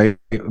that, right?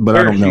 But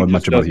I don't know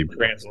much about Hebrew.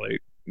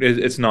 Translate.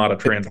 It's not a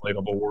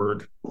translatable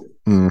word.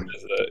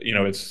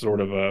 It's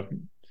sort of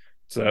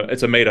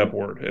it's a made up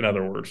word, in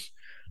other words.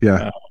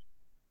 Yeah.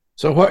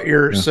 So what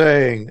you're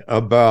saying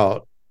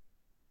about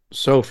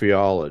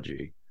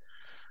sophiology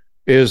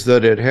is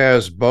that it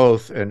has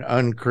both an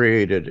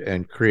uncreated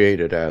and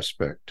created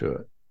aspect to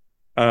it.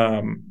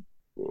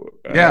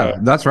 Yeah,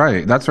 that's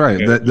right. That's right.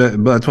 Yeah. But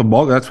that's what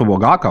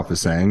Bulgakov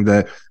is saying.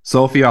 That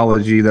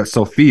Sophiology, that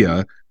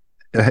Sophia,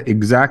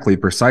 exactly,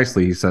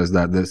 precisely, he says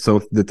that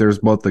there's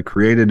both the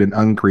created and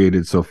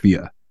uncreated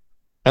Sophia.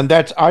 And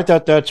I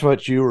thought that's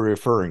what you were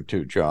referring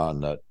to,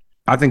 John. That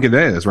I think it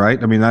is,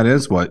 right. I mean,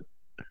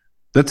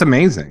 that's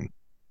amazing.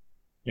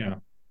 Yeah.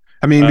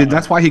 I mean,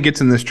 that's why he gets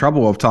in this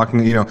trouble of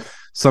talking,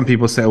 some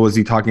people say, was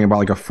he talking about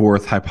like a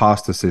fourth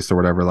hypostasis or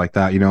whatever like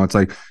that?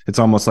 It's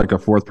almost like a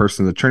fourth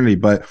person of the Trinity.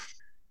 But,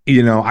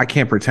 I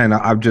can't pretend.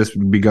 I've just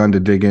begun to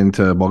dig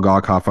into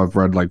Bulgakov. I've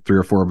read like 3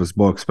 or 4 of his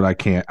books, but I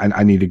can't.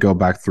 I need to go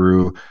back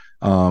through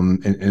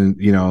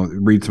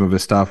and read some of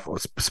his stuff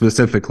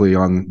specifically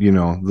on,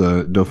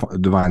 the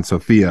Divine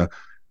Sophia.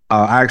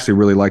 I actually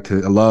really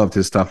loved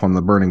his stuff on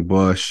the burning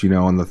bush,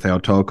 on the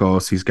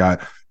Theotokos. He's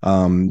got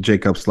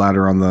Jacob's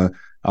ladder on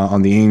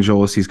the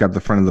angels. He's got the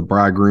front of the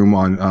bridegroom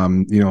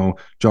on,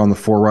 John the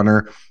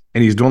Forerunner.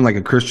 And he's doing like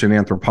a Christian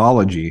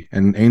anthropology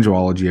and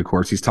angelology, of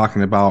course. He's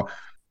talking about,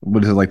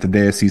 what is it, like the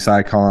Deus Ex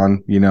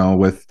Icon,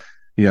 with,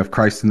 you have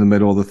Christ in the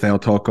middle, the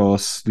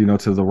Theotokos,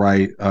 to the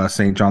right,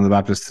 St. John the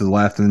Baptist to the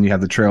left. And then you have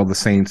the trail of the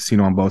saints,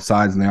 on both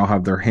sides. And they all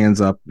have their hands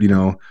up,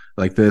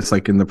 like this,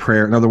 like in the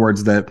prayer. In other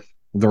words, that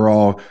they're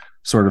all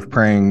sort of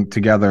praying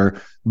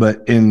together.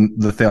 But in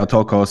the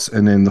Theotokos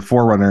and in the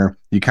Forerunner,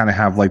 you kind of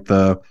have like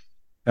the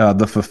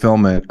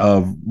fulfillment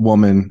of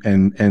woman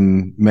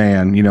and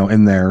man,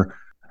 in there.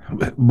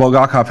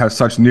 Bulgakov has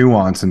such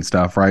nuance and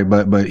stuff, right?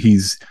 But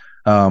he's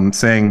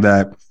saying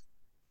that,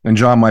 and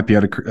John might be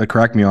able to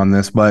correct me on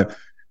this, but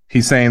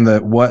he's saying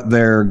that what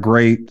their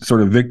great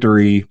sort of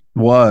victory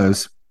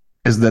is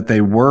that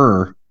they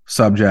were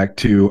subject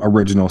to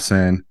original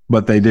sin,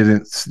 but they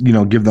didn't,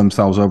 give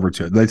themselves over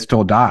to it. They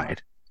still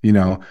died,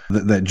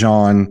 that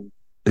John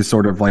is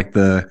sort of like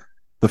the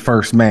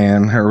first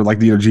man, or like,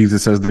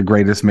 Jesus says the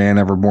greatest man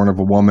ever born of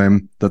a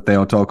woman. The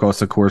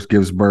Theotokos, of course,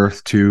 gives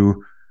birth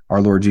to our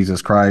Lord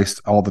Jesus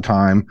Christ all the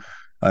time,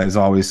 is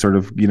always sort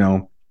of,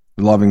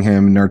 loving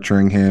him,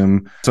 nurturing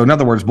him. So in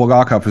other words,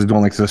 Bulgakov is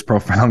doing like this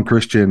profound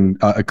Christian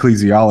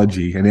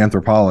ecclesiology and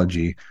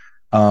anthropology.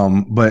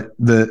 But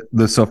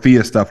the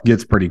Sophia stuff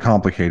gets pretty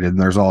complicated, and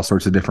there's all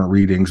sorts of different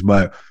readings,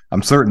 but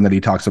I'm certain that he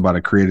talks about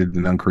a created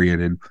and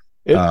uncreated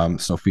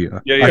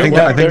Sophia. Yeah,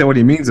 I think that what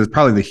he means is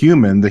probably the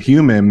human,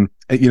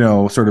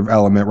 sort of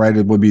element, right?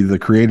 It would be the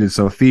created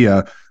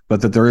Sophia, but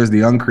that there is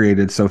the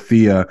uncreated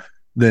Sophia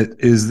that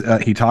is,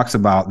 he talks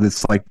about,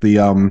 that's like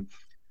the,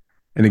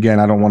 and again,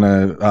 I don't want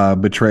to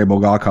betray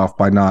Bulgakov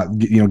by not,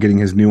 getting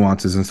his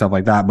nuances and stuff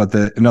like that. But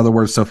in other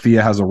words,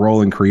 Sophia has a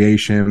role in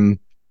creation.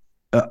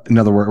 In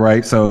other words,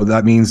 right? So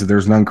that means that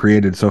there's an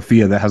uncreated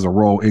Sophia that has a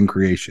role in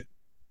creation.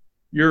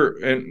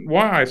 And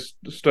why I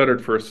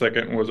stuttered for a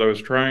second was I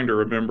was trying to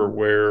remember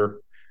where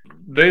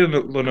Roberto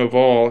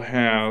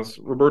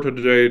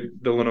de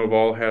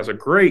Lenoval has a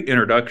great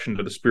introduction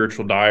to the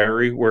spiritual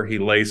diary where he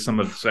lays some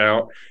of this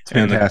out. It's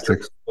fantastic.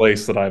 And the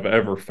place that I've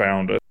ever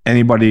found it.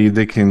 Anybody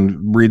that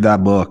can read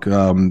that book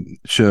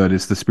should.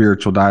 It's the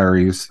Spiritual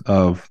Diaries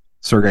of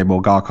Sergei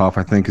Bulgakov,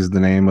 I think is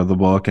the name of the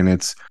book. And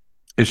it's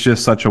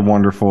just such a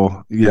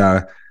wonderful,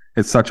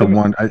 it's like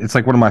one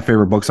of my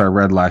favorite books I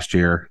read last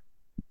year.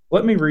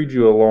 Let me read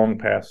you a long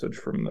passage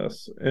from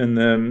this, and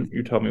then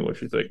you tell me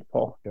what you think,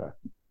 Paul. Yeah.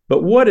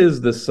 But what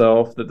is the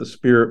self that the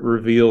Spirit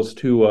reveals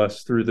to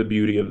us through the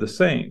beauty of the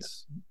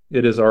saints?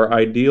 It is our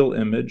ideal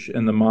image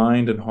in the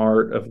mind and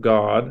heart of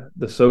God,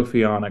 the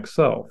Sophionic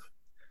self.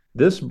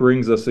 This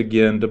brings us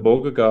again to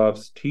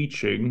Bulgakov's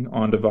teaching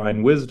on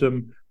divine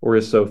wisdom, or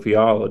his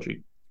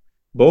Sophiology.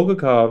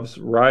 Bulgakov's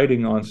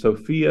writing on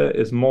Sophia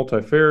is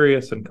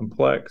multifarious and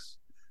complex,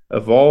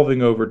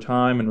 evolving over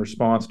time in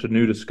response to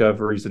new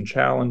discoveries and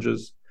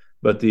challenges,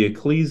 but the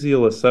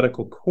ecclesial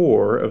ascetical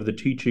core of the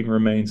teaching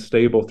remains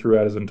stable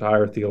throughout his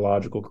entire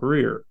theological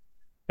career.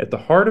 At the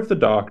heart of the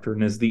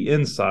doctrine is the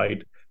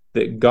insight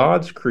that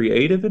God's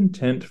creative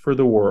intent for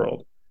the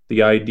world,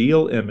 the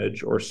ideal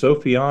image or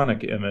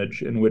Sophionic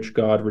image in which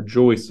God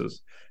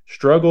rejoices,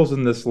 struggles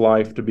in this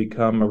life to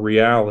become a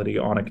reality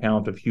on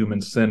account of human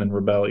sin and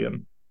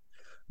rebellion.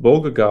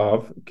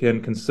 Bulgakov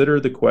can consider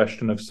the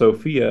question of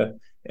Sophia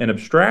an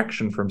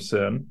abstraction from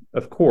sin,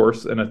 of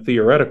course, in a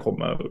theoretical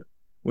mode.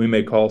 We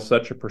may call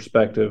such a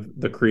perspective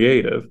the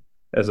creative,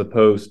 as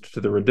opposed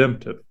to the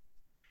redemptive.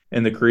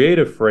 In the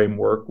creative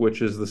framework,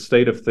 which is the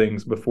state of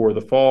things before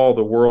the fall,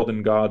 the world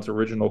in God's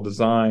original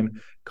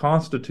design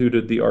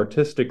constituted the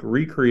artistic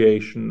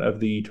recreation of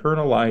the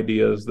eternal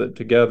ideas that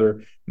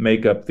together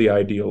make up the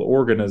ideal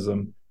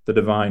organism, the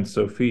divine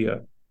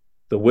Sophia,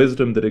 the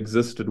wisdom that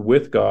existed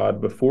with God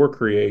before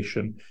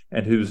creation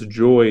and whose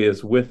joy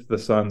is with the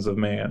sons of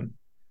man.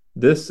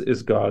 This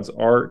is God's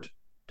art,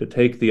 to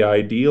take the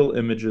ideal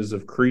images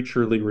of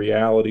creaturely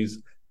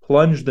realities,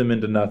 plunge them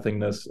into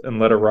nothingness, and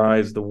let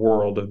arise the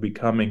world of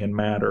becoming and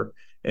matter,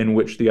 in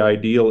which the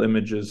ideal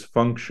images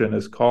function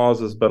as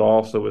causes but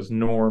also as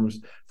norms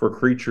for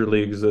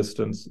creaturely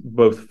existence,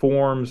 both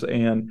forms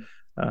and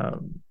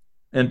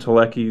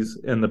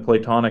entelechies in the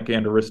Platonic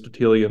and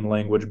Aristotelian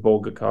language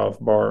Bulgakov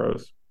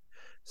borrows.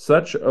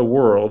 Such a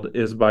world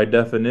is by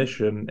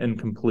definition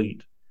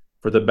incomplete,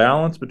 for the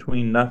balance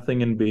between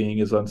nothing and being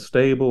is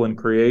unstable, and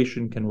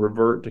creation can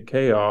revert to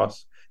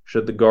chaos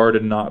should the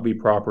garden not be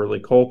properly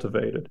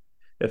cultivated,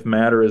 if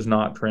matter is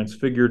not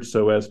transfigured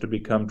so as to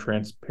become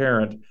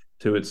transparent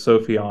to its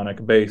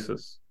sophionic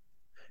basis.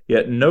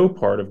 Yet no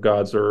part of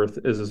God's earth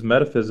is as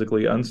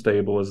metaphysically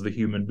unstable as the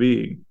human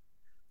being.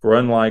 For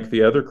unlike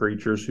the other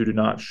creatures who do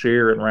not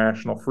share in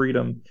rational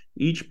freedom,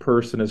 each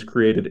person is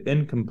created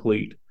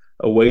incomplete,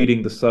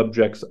 awaiting the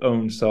subject's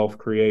own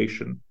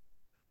self-creation.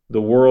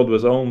 The world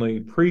was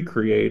only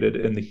pre-created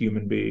in the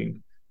human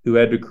being, who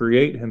had to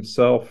create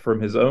himself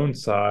from his own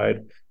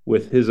side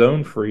with his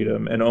own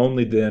freedom, and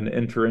only then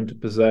enter into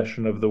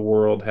possession of the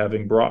world,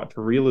 having brought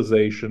to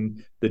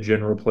realization the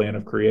general plan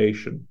of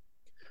creation.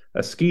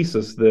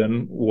 Ascesis,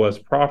 then, was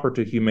proper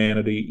to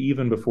humanity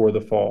even before the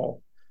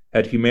fall.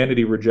 Had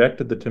humanity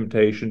rejected the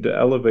temptation to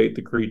elevate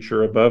the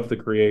creature above the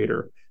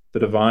Creator, the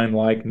divine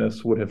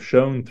likeness would have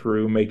shone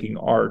through, making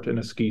art and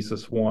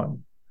ascesis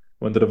one.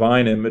 When the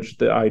divine image,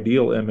 the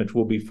ideal image,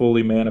 will be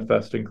fully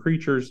manifest in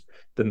creatures,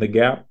 then the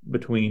gap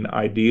between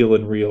ideal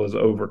and real is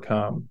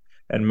overcome,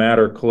 and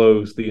matter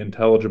clothes the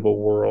intelligible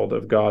world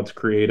of God's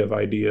creative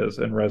ideas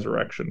and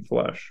resurrection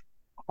flesh.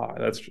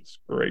 That's just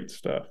great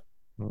stuff.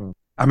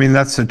 I mean,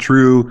 that's a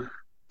true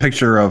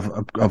picture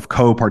of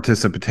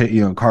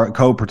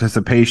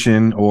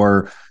co-participation,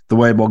 or the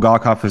way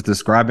Bulgakov is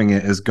describing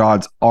it is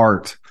God's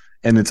art,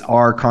 and it's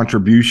our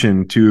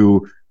contribution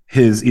to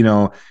his,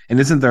 and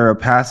isn't there a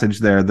passage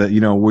there that,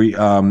 we,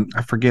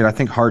 I forget, I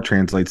think Hart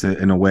translates it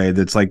in a way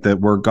that's like that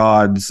we're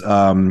God's,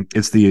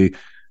 it's the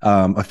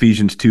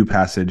Ephesians 2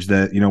 passage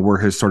that, we're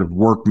his sort of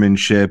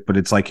workmanship, but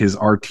it's like his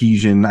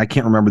artesian, I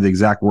can't remember the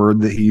exact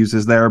word that he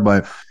uses there,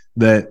 but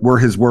that we're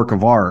his work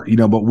of art,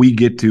 but we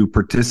get to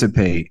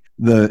participate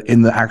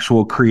in the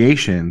actual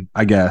creation,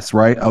 I guess,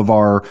 right, of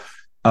our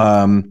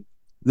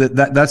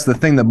that's the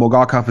thing that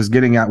Bulgakov is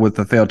getting at with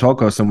the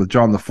Theotokos and with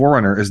John the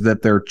Forerunner, is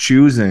that they're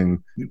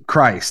choosing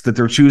Christ, that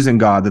they're choosing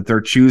God, that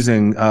they're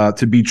choosing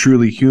to be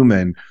truly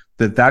human,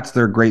 that's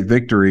their great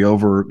victory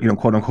over,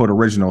 quote unquote,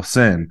 original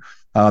sin.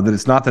 That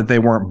it's not that they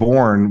weren't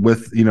born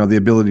with, the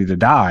ability to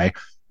die,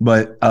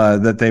 but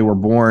that they were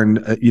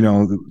born,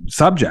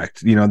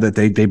 subject,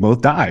 that they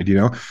both died,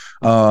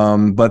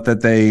 but that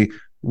they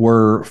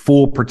were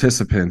full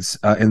participants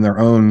in their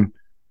own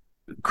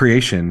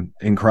creation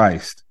in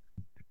Christ.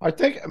 I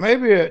think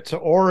maybe it's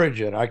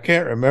Origen. I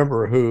can't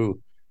remember who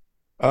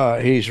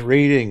he's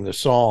reading the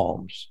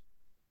Psalms.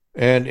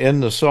 And in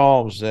the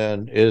Psalms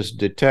then is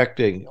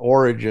detecting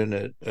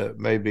Origen. It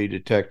may be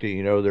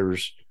detecting,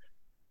 there's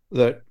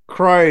that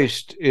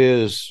Christ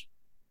is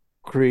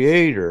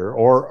creator,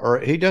 or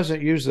he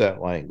doesn't use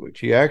that language.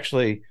 He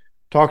actually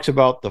talks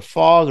about the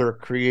Father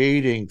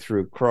creating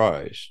through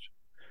Christ.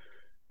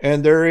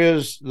 And there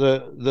is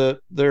the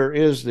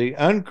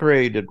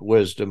uncreated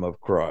wisdom of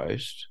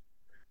Christ,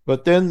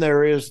 but then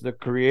there is the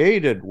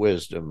created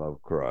wisdom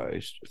of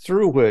Christ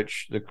through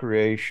which the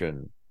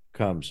creation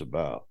comes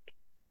about.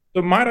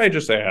 So might I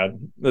just add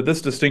that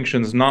this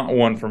distinction is not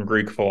one from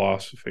Greek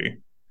philosophy,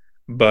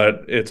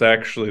 but it's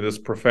actually this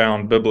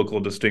profound biblical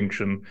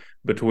distinction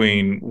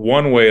between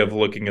one way of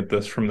looking at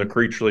this from the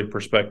creaturely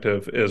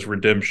perspective is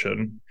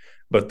redemption,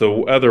 but the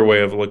other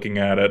way of looking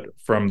at it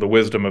from the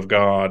wisdom of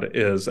God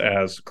is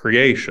as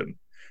creation.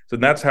 So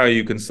that's how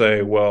you can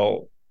say,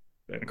 well,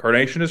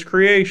 incarnation is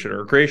creation,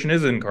 or creation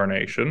is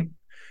incarnation.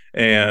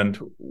 And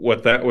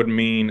what that would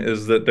mean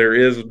is that there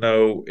is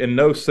in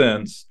no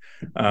sense,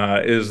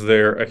 is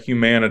there a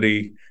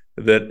humanity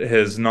that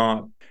has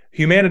not.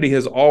 Humanity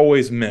has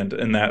always meant,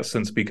 in that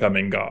sense,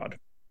 becoming God.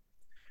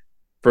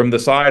 From the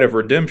side of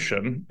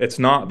redemption, it's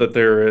not that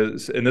there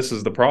is, and this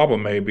is the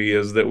problem maybe,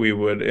 is that we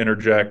would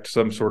interject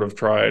some sort of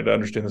try to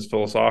understand this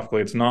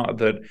philosophically. It's not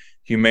that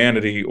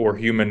humanity or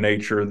human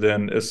nature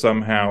then is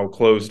somehow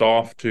closed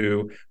off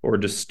to or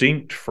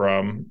distinct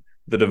from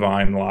the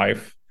divine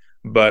life,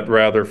 but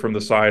rather from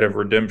the side of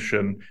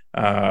redemption,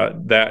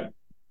 that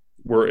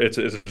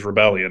it's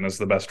rebellion is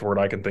the best word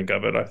I can think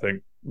of it, I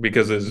think,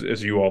 because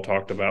as you all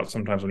talked about,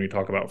 sometimes when you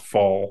talk about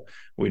fall,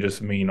 we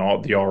just mean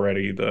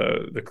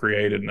the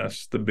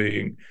createdness, the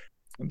being,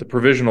 the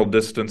provisional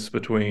distance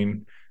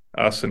between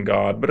us and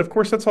God. But of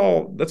course,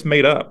 that's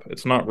made up.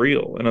 It's not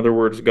real. In other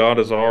words, God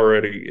is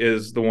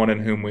the one in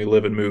whom we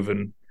live and move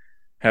and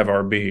have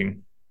our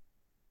being.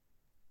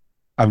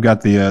 I've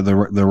got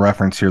the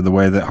reference here, the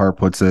way that Hart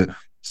puts it,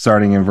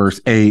 starting in verse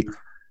 8.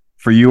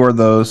 For you are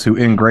those who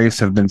in grace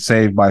have been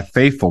saved by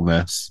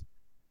faithfulness,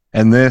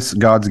 and this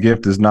God's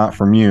gift is not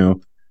from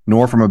you,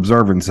 nor from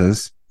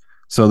observances,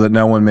 so that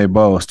no one may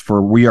boast.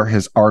 For we are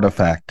his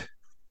artifact,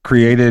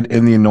 created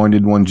in the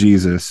anointed one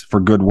Jesus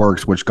for good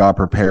works, which God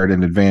prepared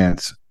in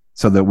advance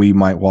so that we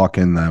might walk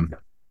in them.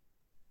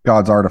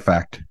 God's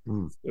artifact.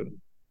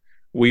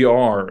 We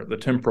are the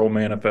temporal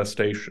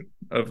manifestation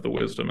of the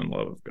wisdom and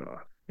love of God.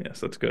 Yes,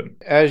 that's good.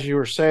 As you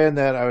were saying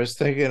that, I was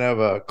thinking of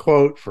a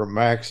quote from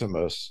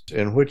Maximus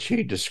in which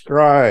he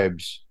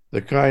describes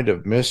the kind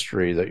of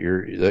mystery that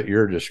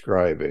you're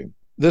describing.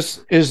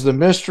 This is the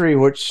mystery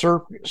which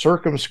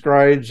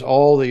circumscribes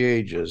all the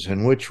ages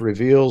and which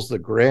reveals the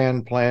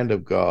grand plan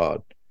of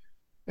God,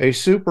 a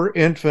super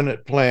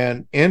infinite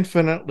plan,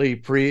 infinitely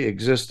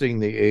pre-existing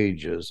the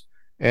ages,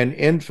 an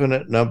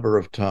infinite number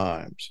of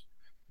times.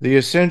 The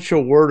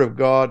essential Word of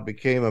God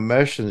became a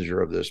messenger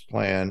of this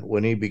plan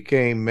when he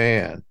became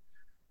man,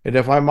 and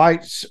if I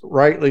might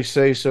rightly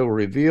say so,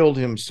 revealed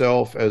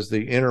himself as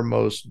the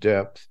innermost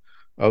depth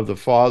of the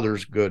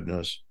Father's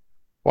goodness,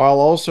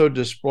 while also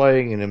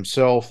displaying in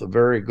himself the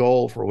very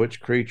goal for which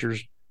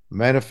creatures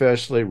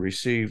manifestly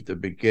received the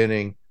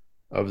beginning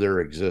of their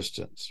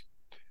existence.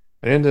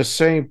 And in this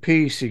same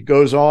piece, he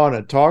goes on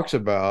and talks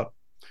about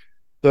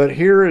that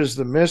here is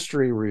the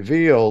mystery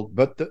revealed,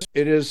 but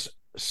it is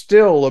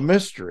still a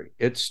mystery.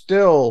 It's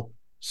still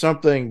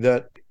something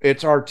that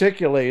it's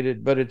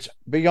articulated, but it's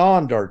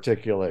beyond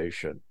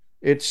articulation.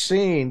 It's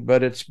seen,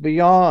 but it's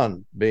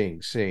beyond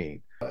being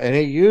seen. And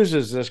he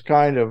uses this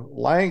kind of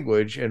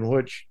language in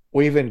which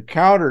we've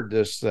encountered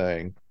this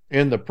thing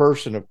in the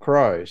person of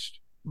Christ,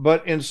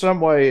 but in some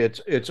way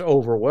it's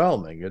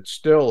overwhelming. It's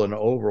still an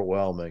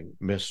overwhelming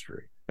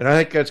mystery. And I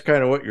think that's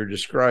kind of what you're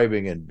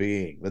describing in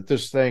being, that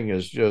this thing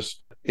is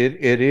just,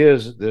 it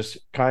is this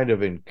kind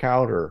of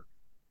encounter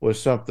with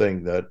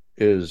something that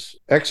is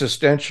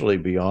existentially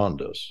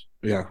beyond us.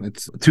 Yeah,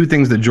 it's two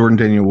things that Jordan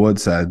Daniel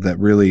Wood said that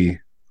really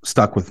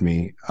stuck with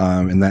me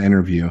in that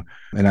interview.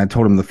 And I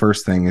told him the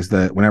first thing is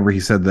that whenever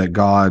he said that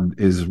God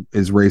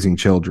is raising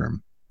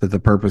children, that the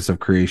purpose of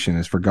creation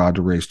is for God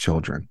to raise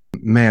children.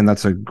 Man,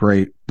 that's like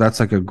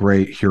a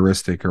great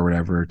heuristic or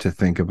whatever to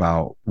think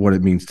about what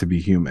it means to be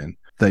human.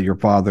 That your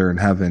Father in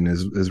heaven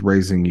is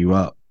raising you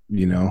up,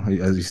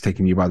 as he's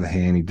taking you by the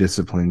hand, he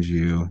disciplines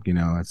you,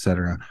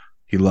 etc.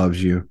 He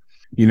loves you,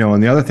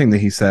 and the other thing that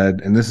he said,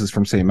 and this is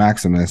from St.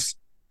 Maximus,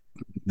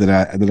 that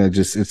I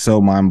just, it's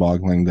so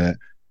mind-boggling that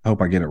I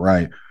hope I get it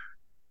right.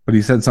 But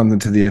he said something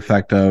to the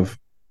effect of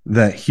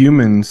that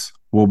humans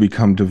will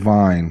become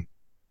divine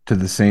to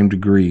the same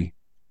degree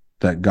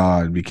that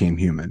God became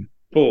human.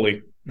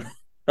 Fully.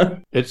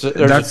 There's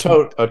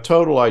a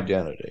total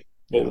identity.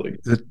 Fully.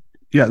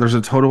 Yeah, there's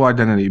a total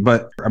identity.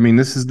 But I mean,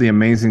 this is the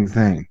amazing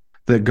thing,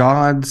 that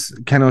God's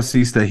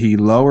kenosis, that he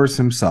lowers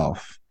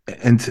himself,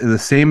 and to the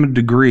same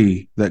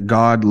degree that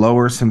God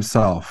lowers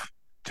himself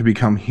to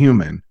become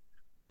human,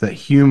 that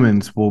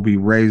humans will be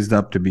raised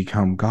up to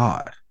become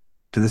God.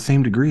 To the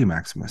same degree,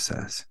 Maximus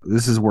says.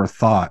 This is where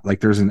thought, like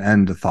there's an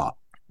end to thought.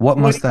 What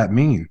must that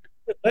mean?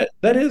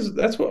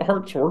 That's what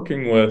Hart's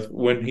working with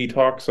when he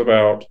talks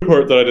about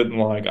part that I didn't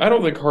like. I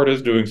don't think Hart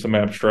is doing some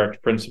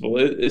abstract principle.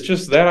 It's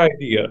just that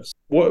idea.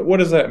 What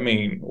does that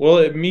mean? Well,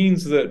 it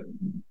means that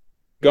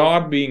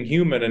God being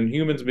human and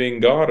humans being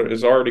God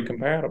is already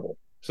compatible.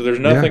 So there's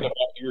nothing about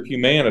your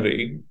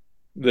humanity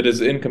that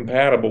is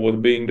incompatible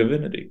with being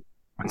divinity.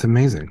 It's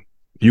amazing.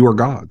 You are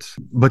gods.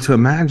 But to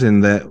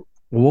imagine that,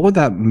 what would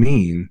that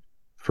mean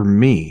for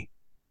me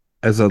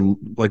as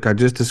like I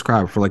just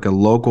described, for like a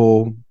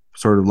local,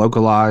 sort of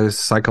localized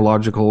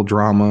psychological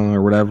drama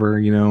or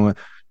whatever,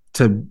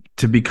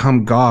 to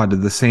become God to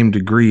the same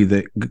degree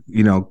that,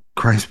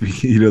 Christ,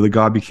 the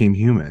God became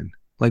human.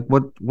 Like,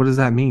 what does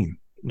that mean?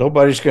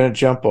 Nobody's going to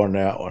jump on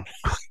that one.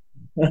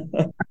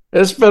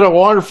 It's been a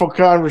wonderful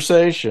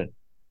conversation.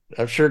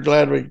 I'm sure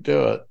glad we could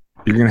do it.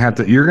 You're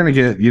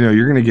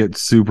gonna get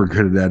super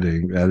good at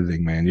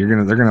editing, man.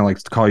 They're gonna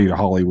like call you to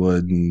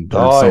Hollywood and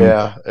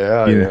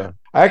yeah.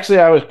 Actually,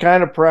 I was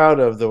kind of proud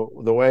of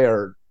the way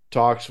our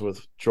talks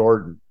with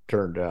Jordan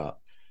turned out,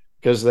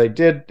 because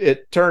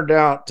it turned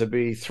out to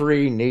be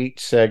 3 neat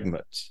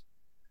segments.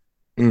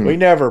 We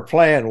never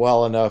planned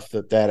well enough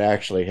that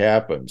actually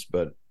happens,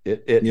 but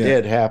it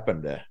did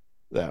happen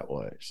that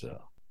way.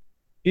 So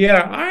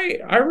yeah,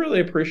 I really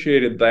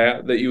appreciated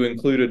that you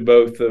included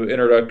both the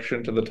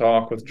introduction to the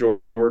talk with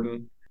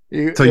Jordan.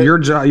 Your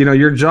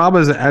job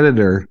as an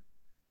editor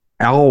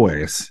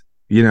always,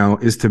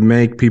 is to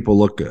make people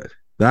look good.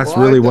 That's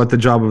what the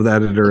job of the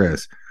editor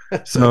is.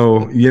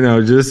 So,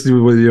 just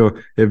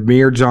if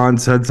me or John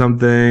said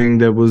something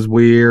that was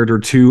weird or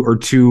too,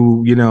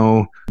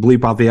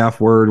 bleep out the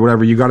F word,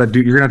 whatever, you're gonna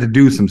have to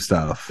do some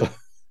stuff.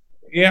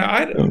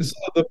 Yeah, so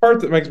the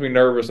part that makes me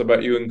nervous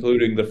about you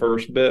including the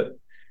first bit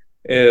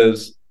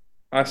is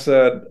I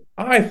said,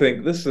 I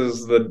think this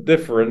is the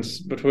difference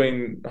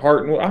between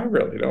Hart and I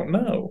really don't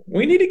know.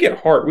 We need to get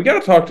Hart. We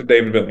got to talk to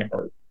David Bentley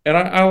Hart. And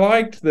I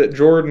liked that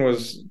Jordan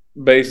was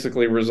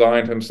basically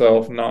resigned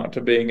himself not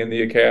to being in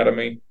the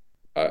academy,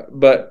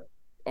 but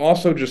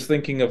also just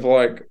thinking of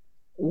like,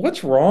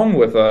 what's wrong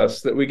with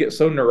us that we get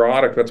so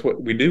neurotic? That's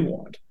what we do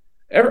want.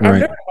 I've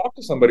never talked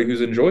to somebody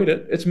who's enjoyed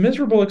it. It's a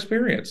miserable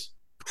experience.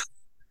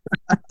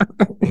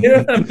 You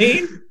know what I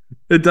mean?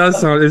 It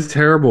does sound, it's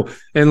terrible.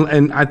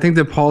 And I think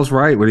that Paul's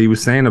right, what he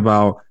was saying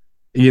about,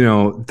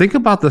 think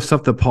about the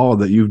stuff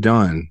that you've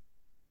done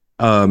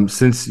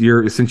since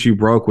you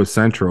broke with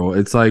Central.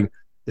 It's like,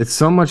 it's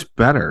so much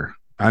better.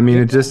 I mean,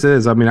 it just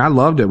is. I mean, I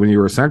loved it when you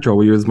were Central.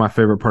 It was my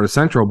favorite part of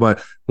Central.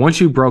 But once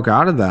you broke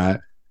out of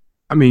that,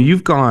 I mean,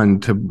 you've gone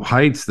to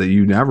heights that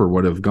you never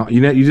would have gone.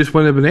 You just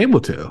wouldn't have been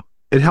able to.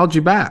 it held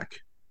you back.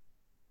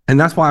 And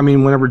that's why, I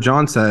mean, whenever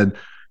John said,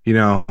 I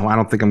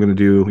don't think I'm going to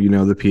do,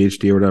 the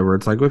PhD or whatever,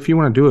 it's like, well, if you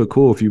want to do it,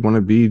 cool. If you want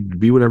to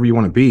be whatever you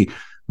want to be.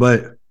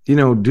 But,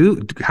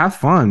 have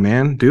fun,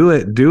 man. Do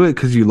it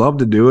because you love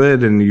to do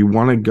it and you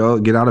want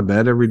to get out of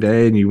bed every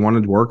day and you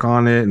want to work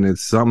on it. And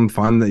it's something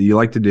fun that you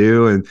like to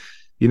do. And,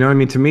 I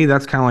mean, to me,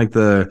 that's kind of like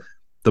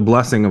the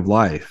blessing of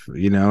life,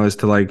 is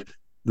to like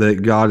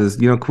that God is,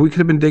 we could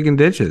have been digging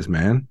ditches,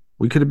 man.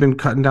 We could have been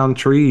cutting down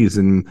trees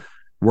and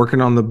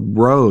working on the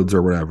roads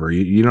or whatever.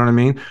 You know what I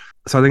mean?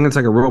 So I think it's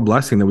like a real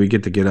blessing that we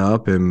get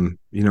up and,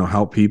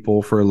 help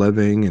people for a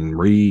living and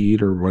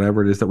read or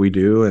whatever it is that we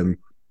do.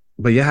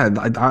 But yeah,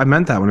 I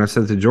meant that when I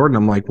said to Jordan,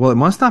 I'm like, well, it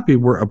must not be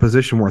a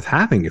position worth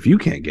having if you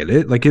can't get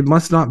it. Like, it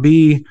must not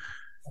be,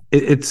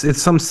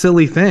 it's some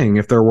silly thing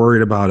if they're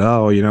worried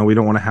about, we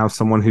don't want to have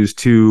someone who's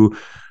too,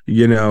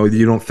 you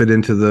don't fit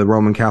into the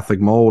Roman Catholic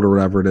mold or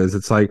whatever it is.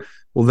 It's like,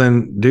 well,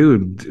 then,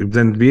 dude,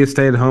 then be a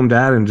stay-at-home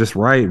dad and just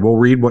write. We'll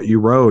read what you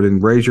wrote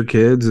and raise your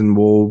kids, and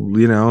we'll,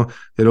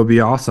 it'll be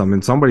awesome.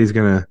 And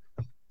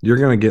you're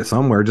gonna get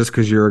somewhere just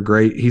because you're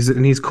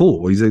he's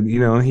cool. He's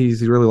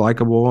he's really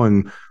likable,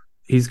 and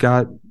he's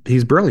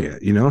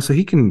brilliant, so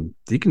he can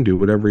do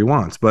whatever he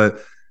wants.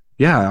 But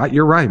yeah,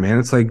 you're right, man.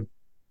 It's like,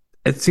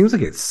 it seems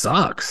like it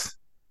sucks.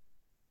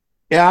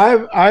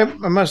 Yeah, I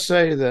must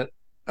say that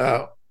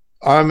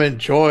I'm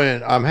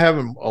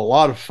having a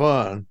lot of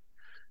fun.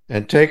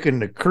 And taking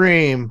the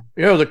cream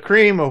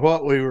of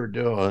what we were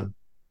doing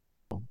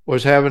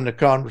was having the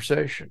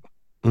conversation.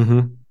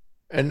 Mm-hmm.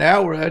 And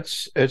now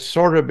it's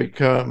sort of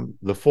become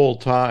the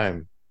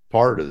full-time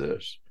part of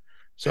this.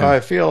 So yeah.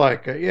 I feel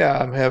like,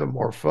 I'm having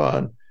more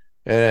fun.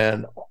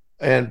 And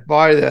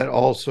by that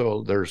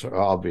also, there's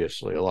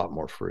obviously a lot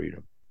more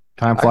freedom.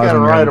 Time flies. I got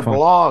to write a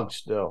blog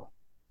still.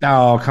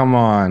 Oh, come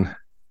on.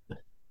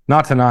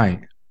 Not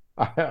tonight.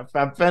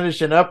 I'm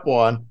finishing up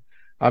one.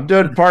 I'm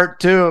doing part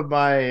 2 of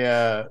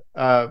my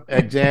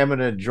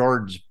examining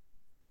George's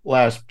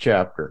last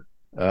chapter.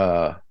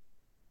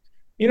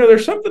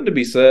 There's something to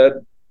be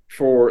said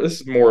for, this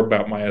is more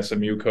about my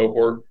SMU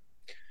cohort.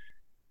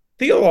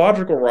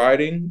 Theological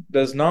writing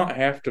does not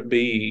have to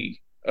be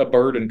a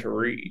burden to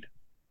read.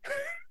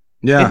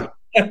 Yeah.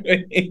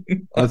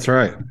 That's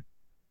right.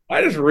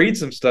 I just read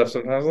some stuff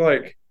sometimes,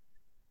 like,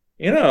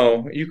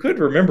 you could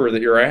remember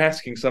that you're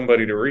asking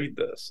somebody to read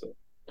this.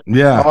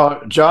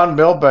 Yeah. John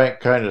Milbank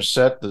kind of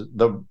set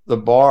the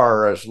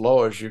bar as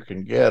low as you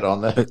can get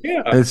on that.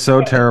 Yeah, it's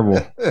so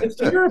terrible. It's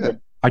terrible.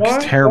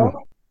 It's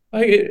terrible.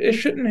 Like, it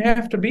shouldn't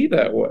have to be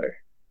that way.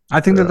 I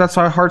think that's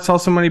why Hart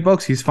sells so many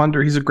books. He's fun.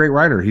 He's a great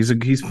writer. He's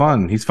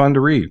fun. He's fun to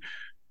read.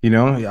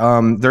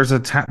 There's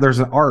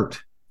an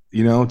art,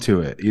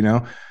 to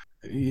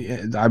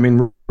it. I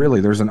mean,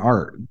 really, there's an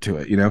art to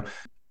it.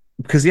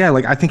 Because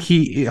like I think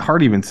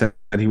Hart even said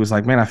that he was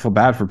like, man, I feel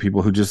bad for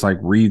people who just like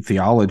read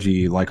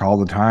theology like all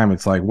the time.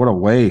 It's like, what a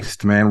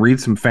waste, man.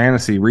 Read some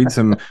fantasy, read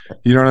some,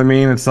 you know what I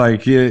mean? It's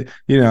like,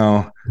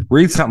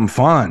 read something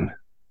fun.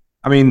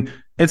 I mean,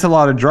 it's a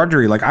lot of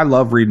drudgery. Like, I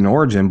love reading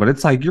Origin, but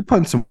it's like you're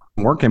putting some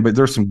work in, but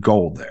there's some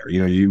gold there.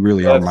 You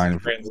really are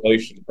mindful.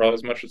 Translation, probably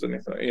as much as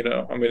anything.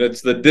 I mean,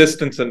 it's the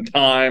distance and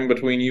time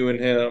between you and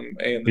him,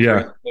 and the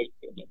translation.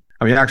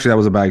 I mean, actually, that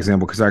was a bad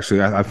example because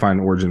actually, I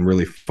find Origin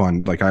really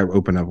fun. Like, I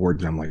open up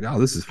Origin, I'm like, oh,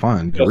 this is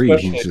fun to read.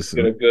 He's just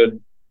get a good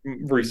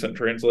recent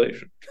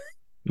translation.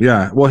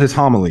 Yeah, well, his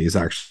homilies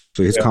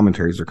actually, his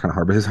commentaries are kind of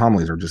hard, but his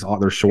homilies are just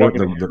they're short.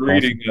 They're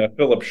reading awesome.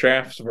 Philip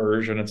Schaff's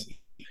version. It's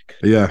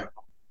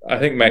I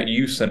think, Matt,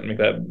 you sent me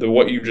that.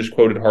 What you just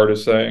quoted Hart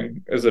as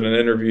saying is in an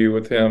interview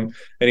with him,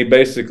 and he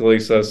basically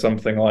says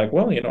something like,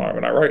 "Well, I mean,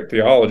 I write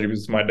theology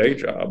because it's my day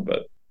job,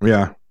 but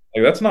like,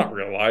 that's not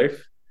real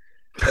life."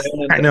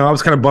 I know. I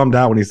was kind of bummed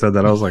out when he said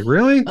that. I was like,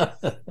 really?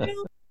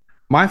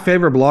 My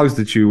favorite blogs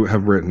that you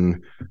have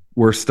written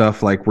were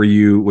stuff like where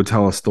you would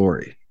tell a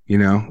story.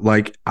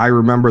 Like, I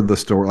remember the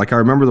story. Like, I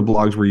remember the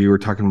blogs where you were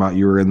talking about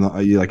you were in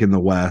the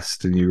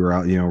West and you were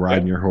out,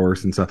 riding your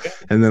horse and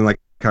stuff. And then, like,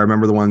 I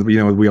remember the ones, we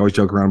always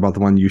joke around about the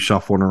one you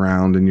shuffling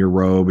around in your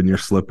robe and your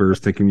slippers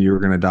thinking you were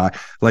going to die.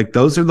 Like,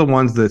 those are the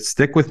ones that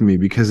stick with me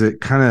because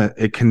it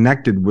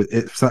connected with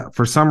it.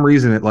 For some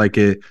reason, it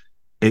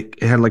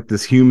had like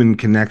this human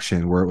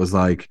connection where it was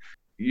like,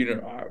 I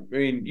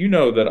mean,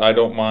 that I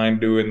don't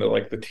mind doing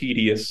the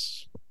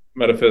tedious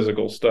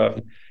metaphysical stuff.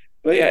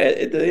 But yeah,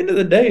 at the end of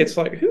the day, it's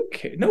like,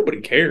 nobody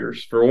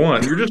cares. For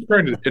one, you're just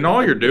trying to, and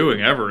all you're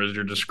doing ever is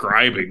you're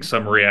describing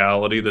some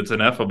reality that's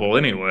ineffable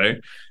anyway.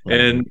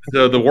 And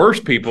the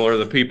worst people are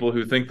the people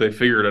who think they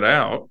figured it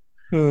out.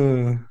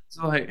 It's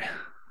like,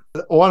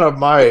 one of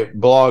my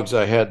blogs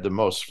I had the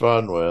most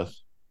fun with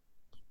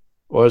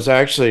was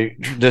actually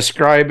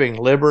describing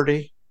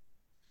liberty.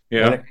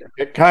 Yeah,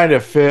 it kind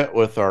of fit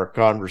with our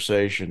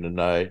conversation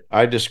tonight.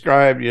 I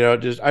described, I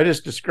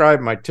just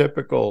described my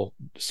typical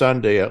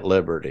Sunday at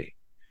Liberty,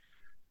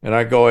 and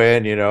I go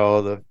in,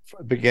 the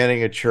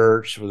beginning of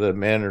church where the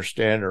men are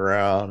standing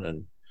around,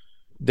 and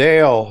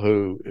Dale,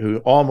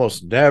 who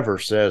almost never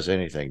says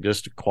anything,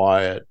 just a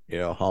quiet,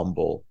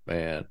 humble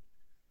man,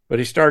 But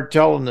he started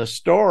telling this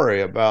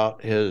story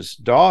about his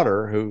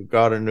daughter who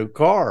got a new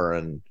car,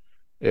 and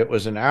it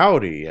was an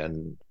Audi,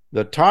 and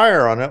the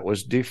tire on it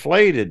was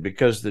deflated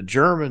because the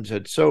Germans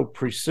had so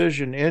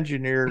precision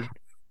engineered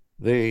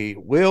the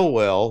wheel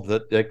well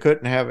that they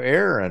couldn't have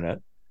air in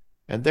it.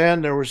 And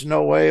then there was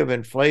no way of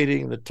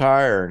inflating the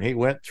tire. And he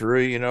went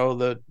through,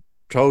 the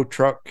tow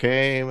truck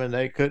came and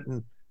they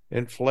couldn't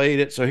inflate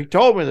it. So he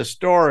told me the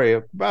story,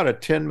 about a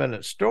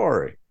 10-minute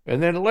story.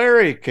 And then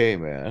Larry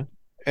came in,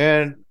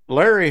 and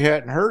Larry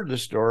hadn't heard the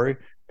story,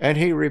 and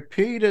he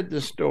repeated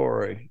the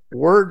story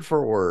word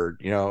for word,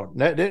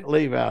 didn't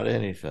leave out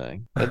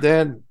anything. And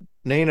then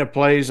Nina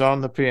plays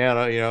on the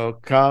piano,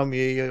 come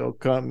ye, oh,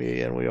 come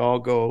ye, and we all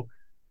go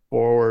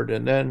forward.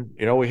 And then,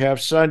 we have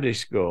Sunday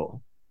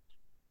school.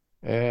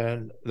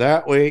 And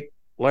that week,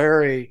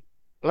 Larry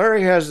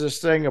has this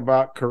thing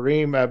about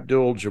Kareem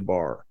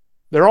Abdul-Jabbar.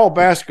 They're all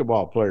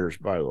basketball players,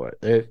 by the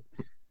way.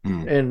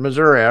 In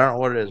Missouri, I don't know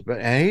what it is,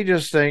 and he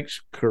just thinks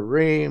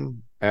Kareem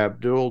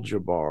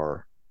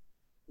Abdul-Jabbar,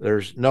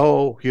 there's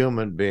no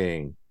human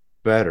being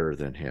better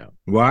than him.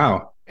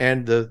 Wow.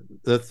 And the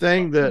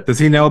thing that... Does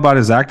he know about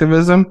his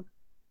activism?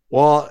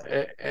 Well,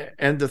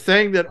 and the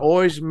thing that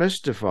always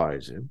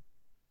mystifies him,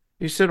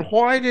 he said,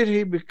 why did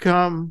he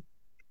become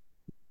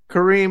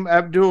Kareem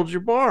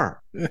Abdul-Jabbar?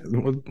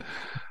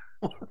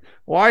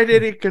 Why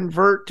did he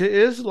convert to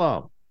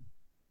Islam?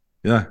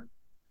 Yeah.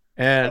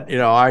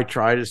 And, I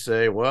try to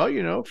say,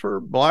 well, for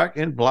black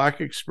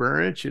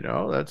experience,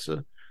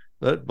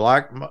 that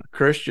black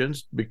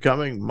Christians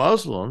becoming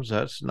Muslims,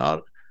 that's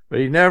not, but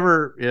he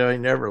never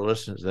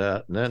listens to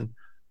that. And then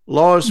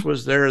Lois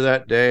was there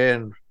that day,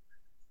 and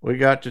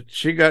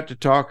she got to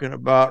talking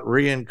about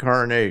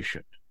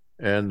reincarnation,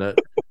 and that,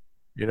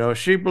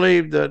 she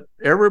believed that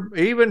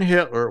even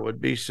Hitler would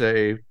be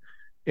saved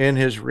in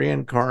his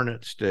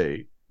reincarnate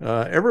state.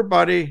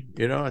 Everybody,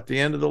 at the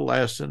end of the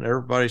lesson,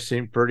 everybody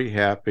seemed pretty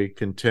happy,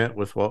 content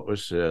with what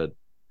was said.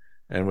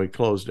 And we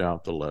closed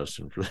out the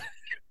lesson for that.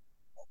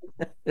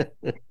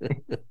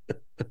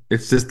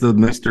 It's just the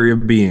mystery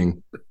of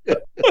being.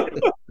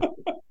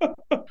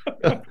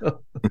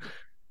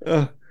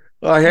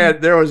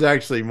 There was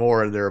actually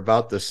more in there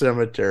about the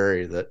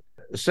cemetery, the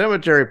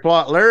cemetery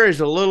plot.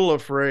 Larry's a little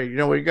afraid.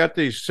 We got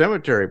these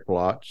cemetery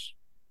plots,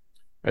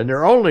 and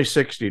they're only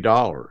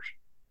 $60.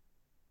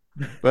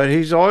 But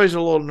he's always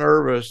a little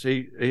nervous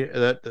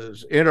that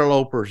the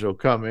interlopers will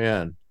come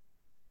in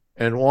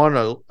and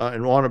want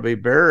to be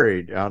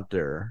buried out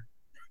there.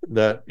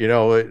 That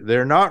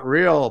they're not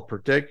real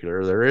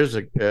particular. There is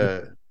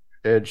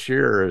Ed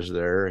Shearer is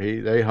there.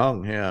 They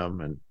hung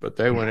him, but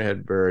they went ahead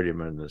and buried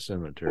him in the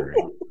cemetery.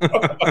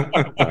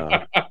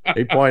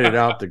 He pointed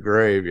out the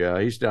grave.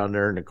 Yeah, he's down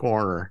there in the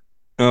corner.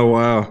 Oh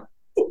wow.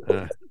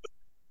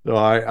 So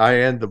I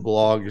end the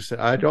blog.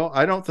 I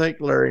don't think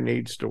Larry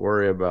needs to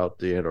worry about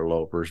the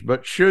interlopers,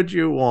 but should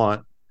you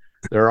want,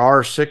 there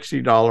are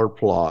 $60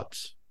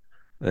 plots,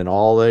 and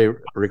all they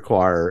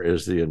require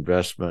is the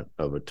investment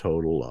of a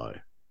total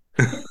lie.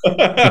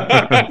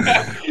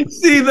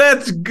 See,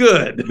 that's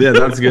good. Yeah,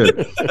 that's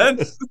good.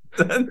 That's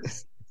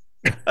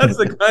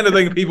the kind of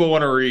thing people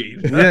want to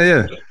read.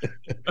 Yeah.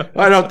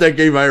 I don't think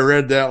anybody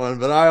read that one,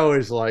 but I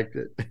always liked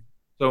it.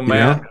 So,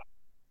 Matt,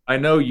 I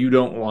know you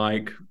don't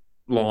like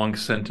long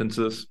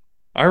sentences.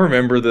 I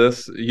remember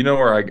this. You know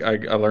where I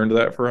learned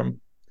that from?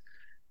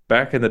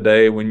 Back in the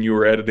day when you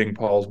were editing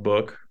Paul's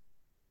book.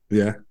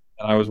 Yeah.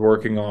 And I was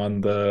working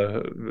on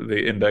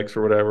the index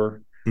or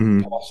whatever.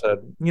 Mm-hmm. Paul said,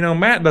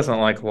 Matt doesn't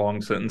like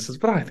long sentences,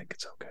 but I think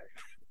it's okay.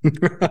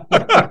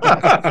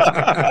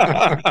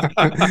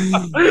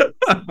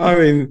 I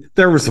mean,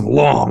 there were some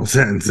long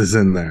sentences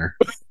in there.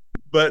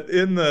 But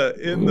in the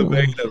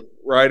vein of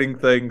writing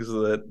things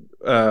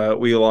that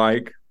we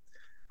like,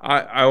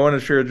 I want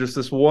to share just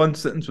this one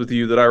sentence with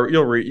you that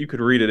you'll read. You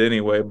could read it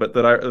anyway, but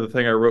the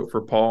thing I wrote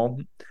for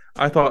Paul,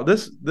 I thought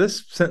this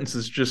sentence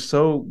is just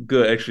so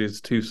good. Actually,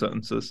 it's 2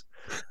 sentences,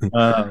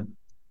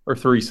 or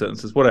 3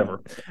 sentences,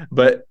 whatever.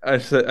 But I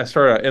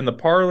started out, in the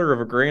parlor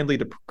of a grandly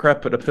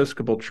decrepit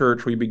Episcopal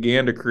church, we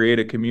began to create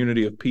a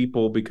community of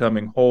people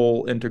becoming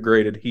whole,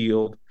 integrated,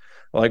 healed.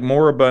 Like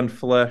moribund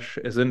flesh,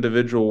 as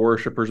individual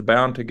worshipers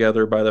bound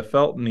together by the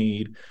felt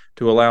need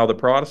to allow the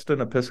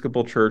Protestant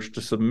Episcopal Church to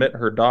submit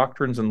her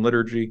doctrines and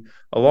liturgy,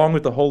 along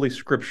with the Holy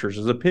Scriptures,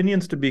 as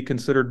opinions to be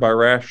considered by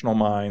rational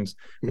minds,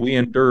 we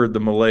endured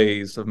the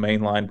malaise of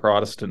mainline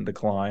Protestant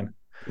decline.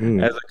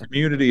 As a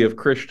community of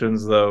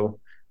Christians, though,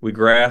 we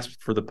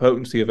grasped for the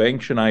potency of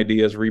ancient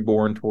ideas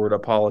reborn toward a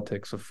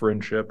politics of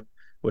friendship,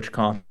 which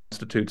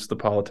constitutes the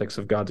politics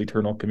of God's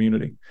eternal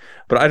community.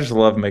 But I just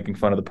love making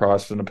fun of the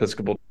Protestant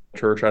Episcopal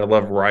Church. I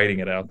love writing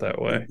it out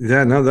that way.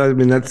 Yeah, no,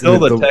 that's still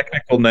the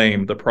technical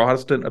name, the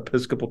Protestant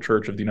Episcopal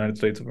Church of the United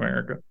States of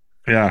America.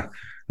 Yeah,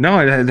 no,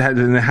 it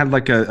had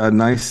like a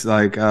nice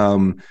like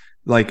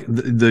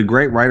the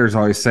great writers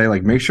always say,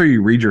 like, make sure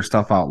you read your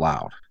stuff out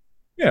loud.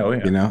 Yeah, well,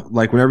 yeah.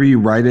 Like whenever you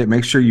write it,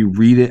 make sure you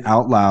read it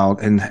out loud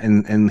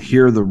and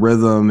hear the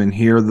rhythm and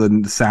hear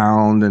the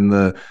sound and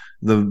the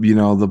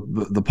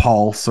the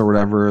pulse or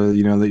whatever,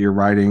 that you're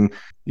writing,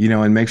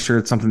 and make sure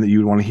it's something that you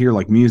would want to hear,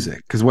 like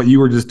music. Because what you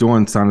were just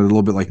doing sounded a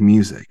little bit like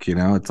music,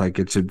 it's like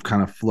it should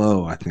kind of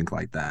flow, I think,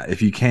 like that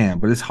if you can,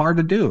 but it's hard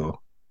to do.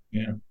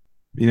 Yeah.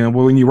 But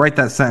when you write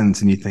that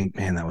sentence and you think,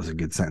 man, that was a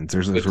good sentence,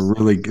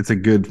 it's a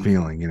good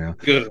feeling,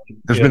 Good.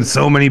 There's been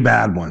so many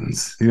bad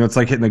ones, it's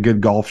like hitting a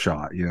good golf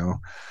shot,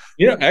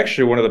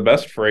 Actually, one of the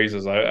best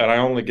phrases, I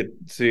only get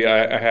see,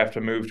 I have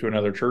to move to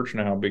another church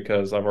now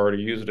because I've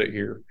already used it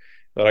here,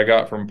 that I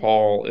got from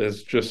Paul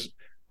is just,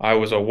 I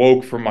was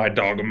awoke from my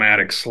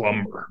dogmatic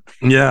slumber.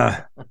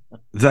 Yeah.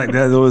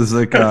 That was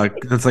like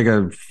that's like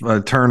a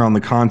turn on the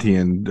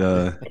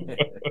Kantian.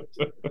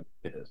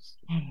 Yes.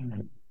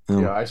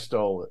 Yeah, I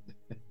stole it.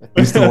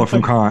 You stole it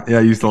from Kant. Yeah,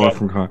 you stole it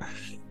from Kant.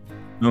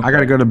 Okay. I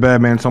gotta go to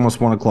bed, man. It's almost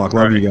 1:00.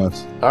 Love you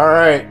guys. All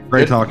right.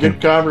 Great talking.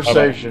 Good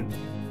conversation.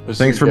 We'll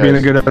Thanks for being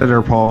a good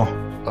editor, Paul.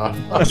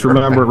 Just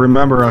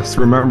remember us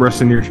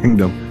in your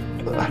kingdom.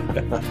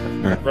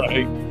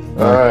 Right.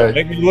 All right.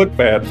 Make me look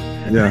bad.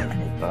 Yeah.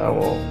 I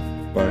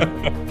won't. Bye.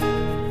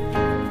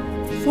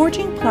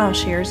 Forging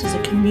Plowshares is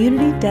a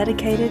community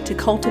dedicated to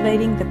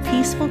cultivating the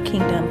peaceful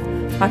kingdom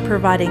by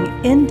providing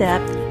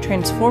in-depth,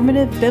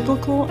 transformative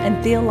biblical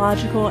and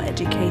theological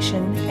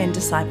education and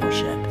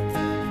discipleship.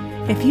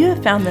 If you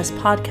have found this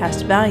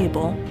podcast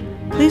valuable,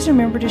 please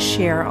remember to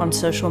share on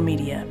social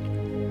media.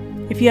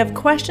 If you have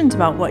questions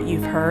about what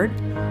you've heard,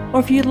 or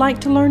if you'd like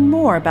to learn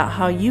more about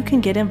how you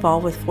can get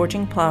involved with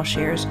Forging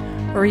Plowshares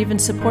or even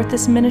support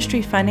this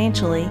ministry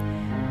financially,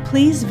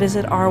 please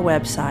visit our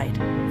website,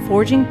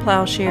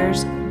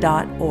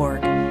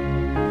 forgingplowshares.org.